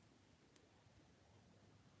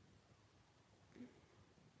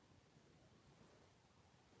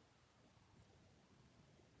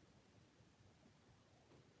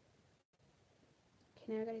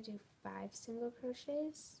 Okay, now I gotta do 5 single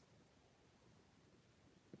crochets.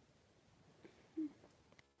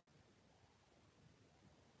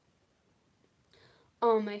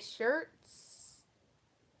 Oh, my shirts.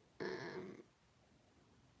 Um,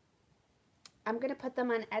 I'm gonna put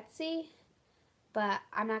them on Etsy, but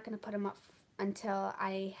I'm not gonna put them up until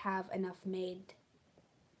I have enough made.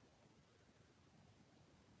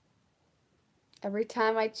 Every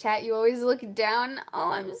time I chat, you always look down.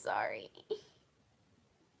 Oh, I'm sorry.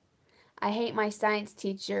 I hate my science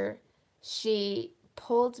teacher. She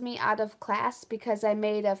pulled me out of class because I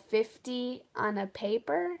made a 50 on a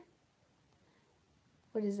paper.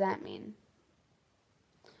 What does that mean?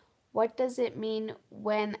 What does it mean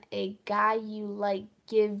when a guy you like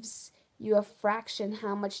gives you a fraction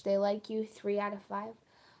how much they like you? 3 out of 5?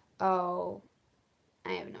 Oh,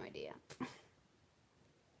 I have no idea.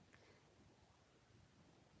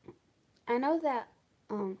 I know that,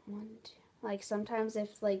 one, two, like sometimes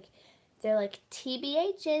if like They're like,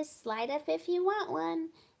 TBHs, slide up if you want one.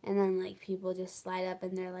 And then like people just slide up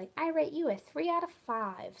and they're like, I rate you a 3 out of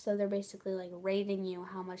 5. So they're basically like rating you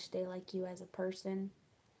how much they like you as a person.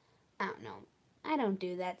 I don't know. I don't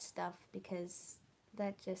do that stuff because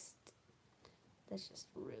that's just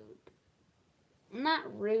rude.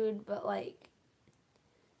 Not rude, but like,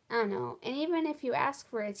 I don't know. And even if you ask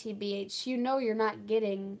for a TBH, you know you're not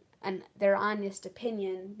getting their honest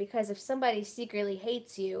opinion, because if somebody secretly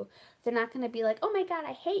hates you, they're not going to be like, oh my god,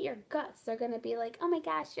 I hate your guts. They're going to be like, oh my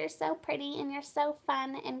gosh, you're so pretty and you're so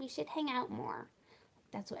fun and we should hang out more.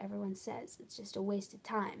 That's what everyone says. It's just a waste of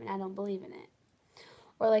time and I don't believe in it.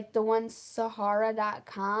 Or like the one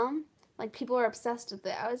Sahara.com, like people are obsessed with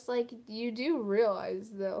it. I was like, you do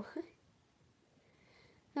realize though.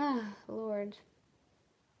 Ah, Lord.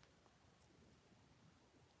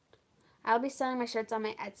 I'll be selling my shirts on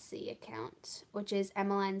my Etsy account, which is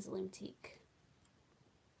Emiline's Loomtique.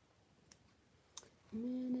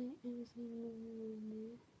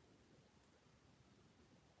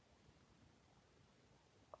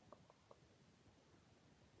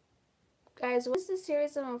 Guys, when's the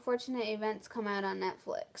series of unfortunate events come out on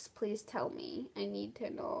Netflix? Please tell me. I need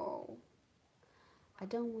to know. I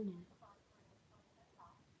don't want to.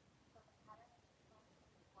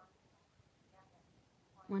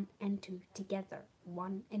 One and two together.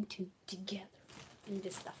 One and two together. I need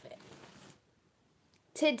to stuff it.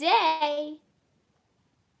 Today?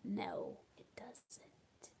 No, it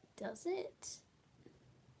doesn't. Does it?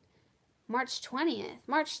 March 20th.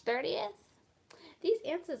 March 30th? These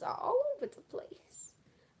answers are all over the place.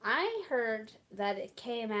 I heard that it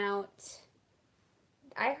came out.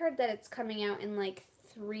 I heard that it's coming out in like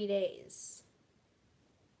 3 days.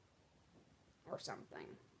 Or something.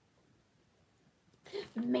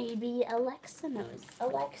 Maybe Alexa knows.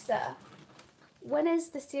 Alexa, when is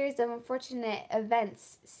the series of unfortunate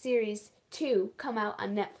events series 2 come out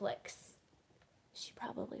on Netflix? She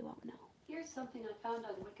probably won't know. Here's something I found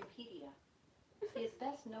on Wikipedia. He is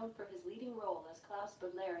best known for his leading role as Klaus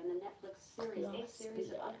Baudelaire in the Netflix series A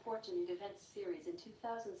Series of Unfortunate Events series in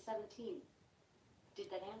 2017. Did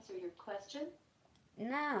that answer your question?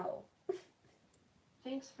 No.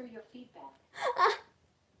 Thanks for your feedback.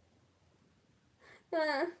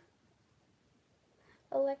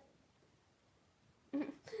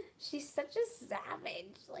 She's such a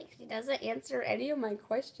savage. Like, she doesn't answer any of my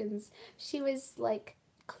questions. She was like,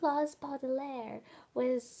 Claude Baudelaire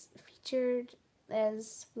was featured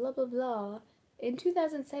as blah blah blah in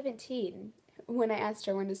 2017. When I asked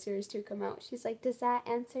her when does series 2 come out, she's like, does that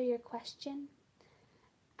answer your question?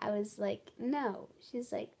 I was like, no.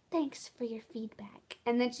 She's like, thanks for your feedback.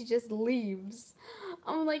 And then she just leaves.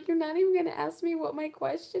 I'm like, you're not even gonna ask me what my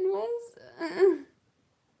question was?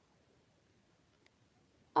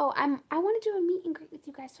 Oh, I want to do a meet and greet with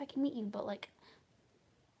you guys so I can meet you, but like,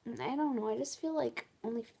 I don't know. I just feel like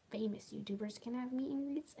only famous YouTubers can have meet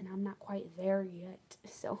and greets, and I'm not quite there yet.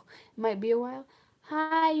 So it might be a while.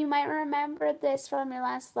 Hi, you might remember this from your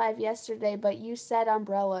last live yesterday, but you said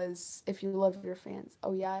umbrellas if you love your fans.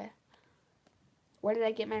 Oh yeah. Where did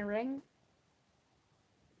I get my ring?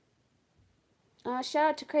 Shout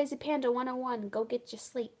out to Crazy Panda 101. Go get your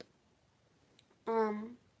sleep.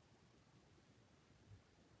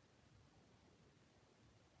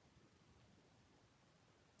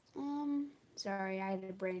 Sorry, I had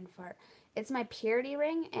a brain fart. It's my purity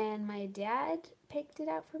ring, and my dad picked it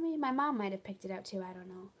out for me. My mom might have picked it out too, I don't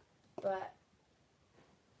know. But,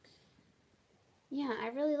 yeah, I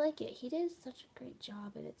really like it. He did such a great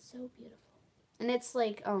job, and it's so beautiful. And it's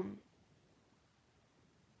like,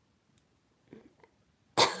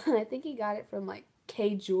 I think he got it from, like,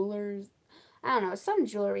 K Jewelers. I don't know, some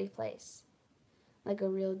jewelry place. Like a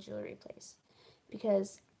real jewelry place.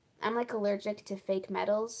 Because I'm like allergic to fake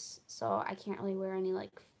metals, so I can't really wear any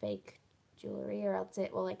like fake jewelry, or else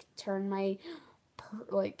it will like turn my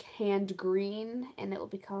like hand green and it will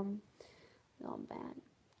become all bad.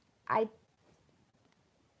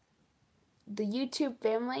 The YouTube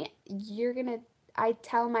family, I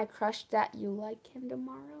tell my crush that you like him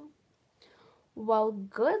tomorrow. Well,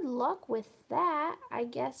 good luck with that. I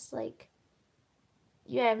guess like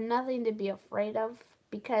you have nothing to be afraid of,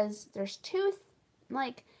 because there's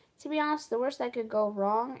like, to be honest, the worst that could go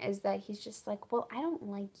wrong is that he's just like, well, I don't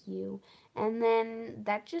like you. And then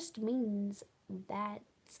that just means that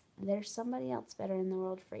there's somebody else better in the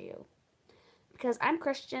world for you. Because I'm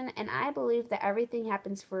Christian and I believe that everything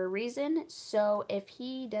happens for a reason. So if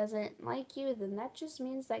he doesn't like you, then that just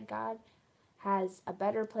means that God has a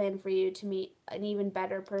better plan for you to meet an even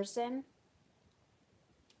better person.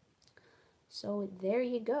 So there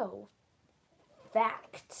you go.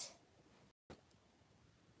 Fact.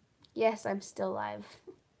 Yes, I'm still live,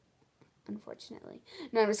 unfortunately.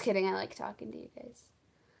 No, I'm just kidding. I like talking to you guys.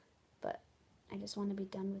 But I just want to be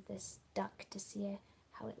done with this duck to see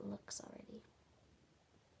how it looks already.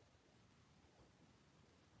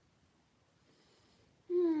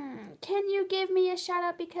 Can you give me a shout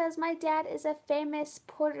out because my dad is a famous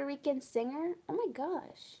Puerto Rican singer? Oh my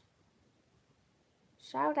gosh.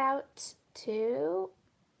 Shout out to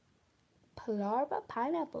Palarba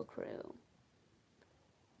Pineapple Crew.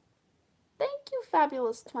 Thank you,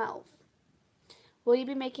 Fabulous 12. Will you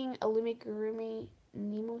be making a Lumigurumi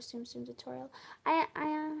Nemo Tsum Tsum tutorial?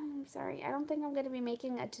 I'm sorry. I don't think I'm going to be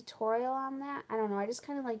making a tutorial on that. I don't know. I just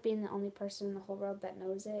kind of like being the only person in the whole world that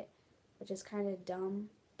knows it, which is kind of dumb,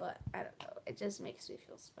 but I don't know. It just makes me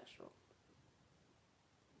feel special.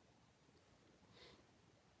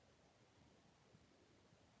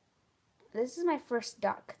 This is my first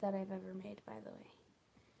duck that I've ever made, by the way.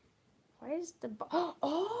 Why is the...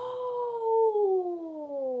 Oh!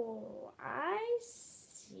 I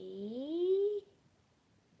see.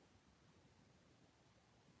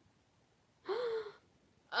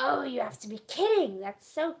 Oh, you have to be kidding. That's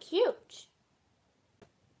so cute.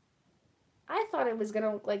 I thought it was going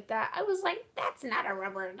to look like that. I was like, that's not a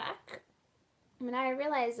rubber duck. When I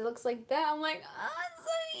realized it looks like that, I'm like, oh, it's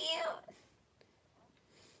so cute.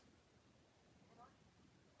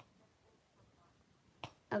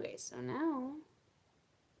 Okay, so now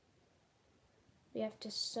we have to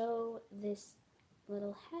sew this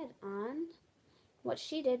little head on. What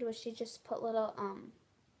she did was she just put little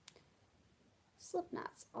slip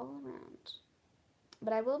knots all around.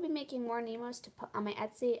 But I will be making more Nemos to put on my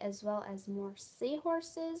Etsy as well as more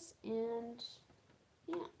seahorses and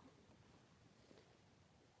yeah.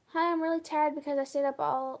 Hi, I'm really tired because I stayed up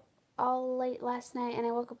all late last night and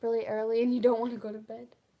I woke up really early and you don't want to go to bed.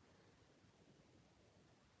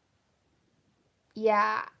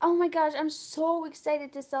 Yeah. Oh my gosh, I'm so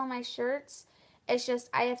excited to sell my shirts. It's just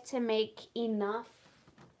I have to make enough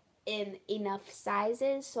in enough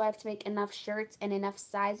sizes, so I have to make enough shirts in enough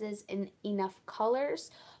sizes in enough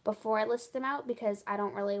colors before I list them out because I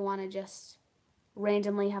don't really want to just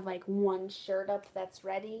randomly have like one shirt up that's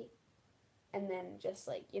ready and then just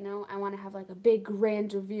like, you know, I want to have like a big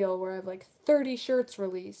grand reveal where I have like 30 shirts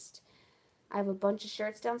released. I have a bunch of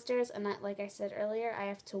shirts downstairs, and like I said earlier, I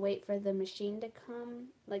have to wait for the machine to come,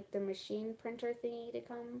 like the machine printer thingy to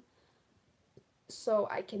come, so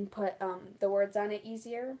I can put the words on it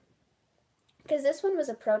easier. Because this one was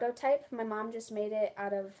a prototype. My mom just made it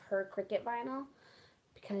out of her Cricut vinyl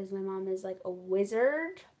because my mom is like a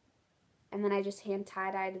wizard. And then I just hand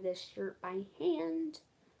tie-dyed this shirt by hand.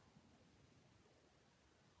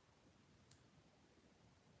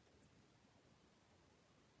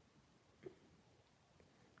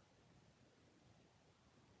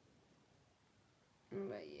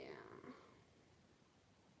 But yeah.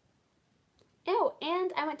 Oh,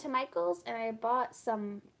 and I went to Michael's and I bought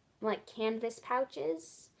some like canvas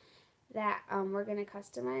pouches that we're gonna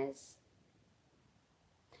customize.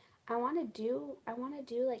 I want to do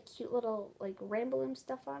like cute little like Rambloom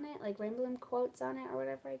stuff on it, like Rambloom quotes on it or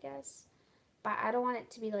whatever, I guess. But I don't want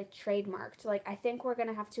it to be like trademarked. Like I think we're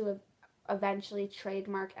gonna have to eventually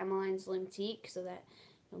trademark Emiline's Limtique so that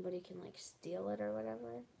nobody can like steal it or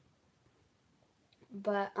whatever.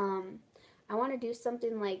 But I want to do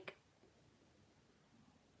something like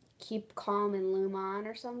keep calm and loom on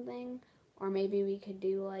or something, or maybe we could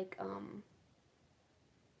do like I don't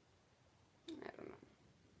know.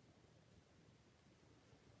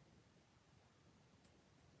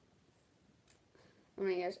 Oh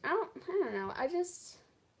my gosh, I don't know.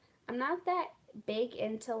 I'm not that big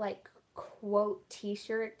into like quote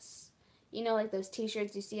t-shirts. You know, like those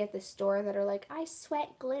t-shirts you see at the store that are like, I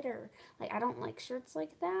sweat glitter. Like, I don't like shirts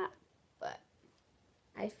like that, but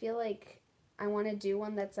I feel like I want to do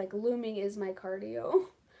one that's like, looming is my cardio.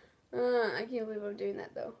 I can't believe I'm doing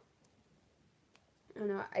that though. I don't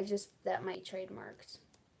know, that might trademarked.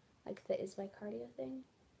 Like the is my cardio thing.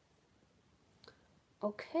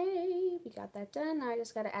 Okay, we got that done. Now I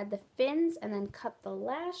just got to add the fins and then cut the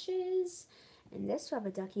lashes. And this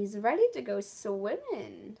rubber ducky is ready to go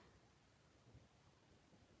swimming.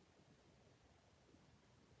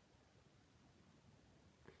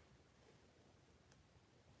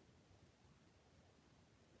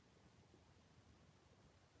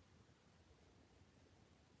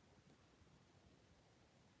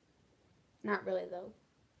 Not really though.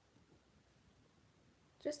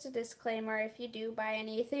 Just a disclaimer, if you do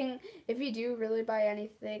really buy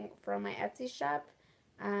anything from my Etsy shop,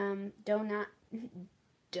 do not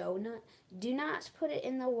do not put it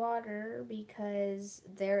in the water because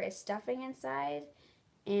there is stuffing inside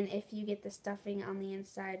And if you get the stuffing on the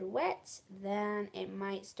inside wet, then it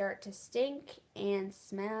might start to stink and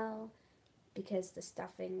smell because the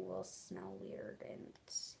stuffing will smell weird. And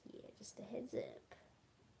yeah, just a heads up.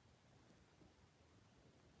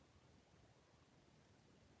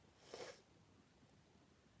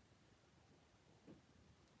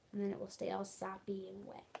 And then it will stay all soppy and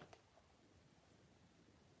wet.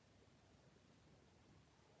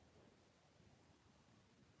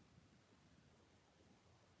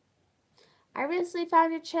 I recently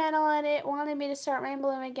found your channel and it wanted me to start Rainbow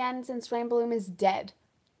Loom again since Rainbow Loom is dead.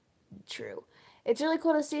 True. It's really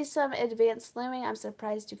cool to see some advanced looming. I'm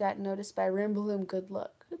surprised you got noticed by Rainbow Loom. Good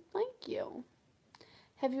luck. Thank you.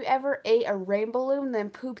 Have you ever ate a Rainbow Loom, then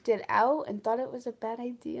pooped it out and thought it was a bad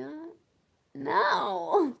idea?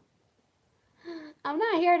 No. I'm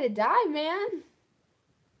not here to die, man.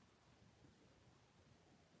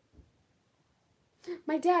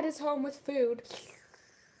 My dad is home with food.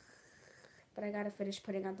 But I gotta finish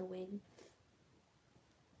putting on the wing.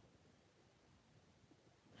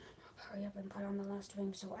 Hurry up and put on the last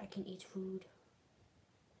wing so I can eat food.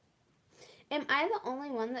 Am I the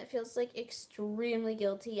only one that feels like extremely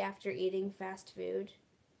guilty after eating fast food?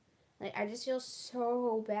 Like, I just feel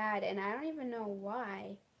so bad and I don't even know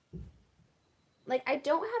why. Like, I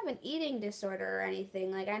don't have an eating disorder or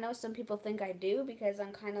anything. Like, I know some people think I do because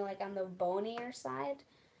I'm kind of like on the bonier side.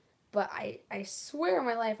 But I swear on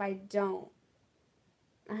my life I don't.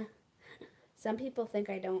 Some people think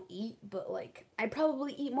I don't eat, but like, I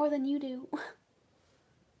probably eat more than you do.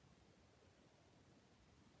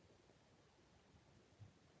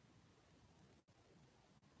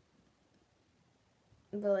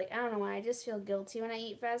 But like, I don't know why, I just feel guilty when I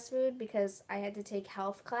eat fast food because I had to take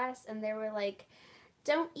health class and they were like,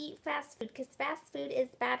 don't eat fast food because fast food is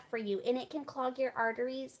bad for you and it can clog your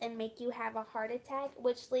arteries and make you have a heart attack,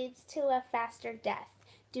 which leads to a faster death.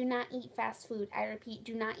 Do not eat fast food. I repeat,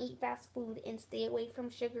 do not eat fast food and stay away from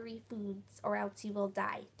sugary foods or else you will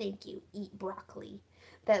die. Thank you. Eat broccoli.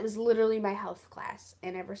 That was literally my health class.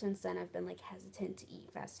 And ever since then, I've been like hesitant to eat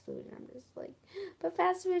fast food. And I'm just like, but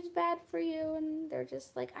fast food's bad for you. And they're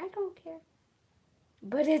just like, I don't care.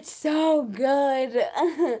 But it's so good.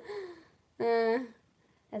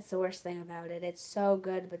 That's the worst thing about it. It's so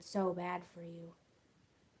good, but so bad for you.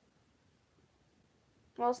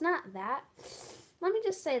 Well, it's not that. Let me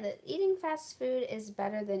just say that eating fast food is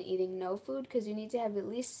better than eating no food because you need to have at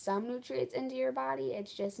least some nutrients into your body.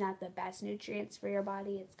 It's just not the best nutrients for your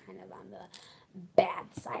body. It's kind of on the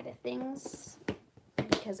bad side of things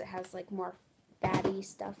because it has like more fatty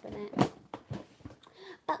stuff in it.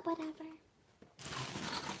 But whatever.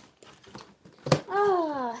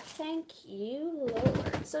 Oh, thank you,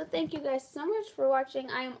 Lord. So thank you guys so much for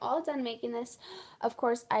watching. I am all done making this. Of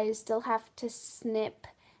course, I still have to snip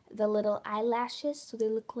the little eyelashes so they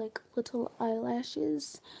look like little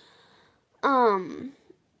eyelashes. But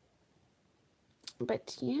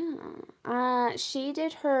yeah. She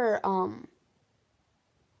did her,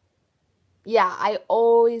 yeah, I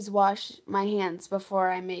always wash my hands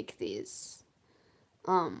before I make these.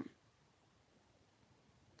 Yeah.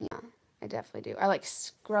 I definitely do. I like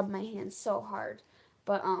scrub my hands so hard.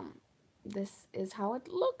 But this is how it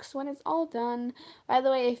looks when it's all done. By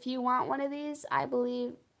the way, if you want one of these, I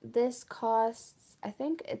believe this costs, I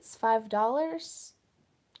think it's $5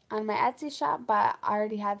 on my Etsy shop, but I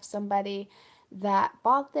already have somebody that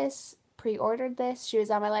bought this, pre-ordered this. She was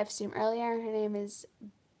on my live stream earlier. Her name is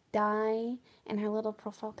Di, and her little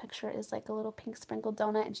profile picture is like a little pink sprinkled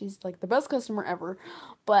donut, and she's like the best customer ever.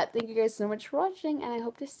 But thank you guys so much for watching, and I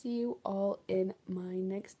hope to see you all in my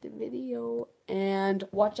next video. And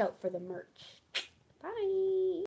watch out for the merch. Bye!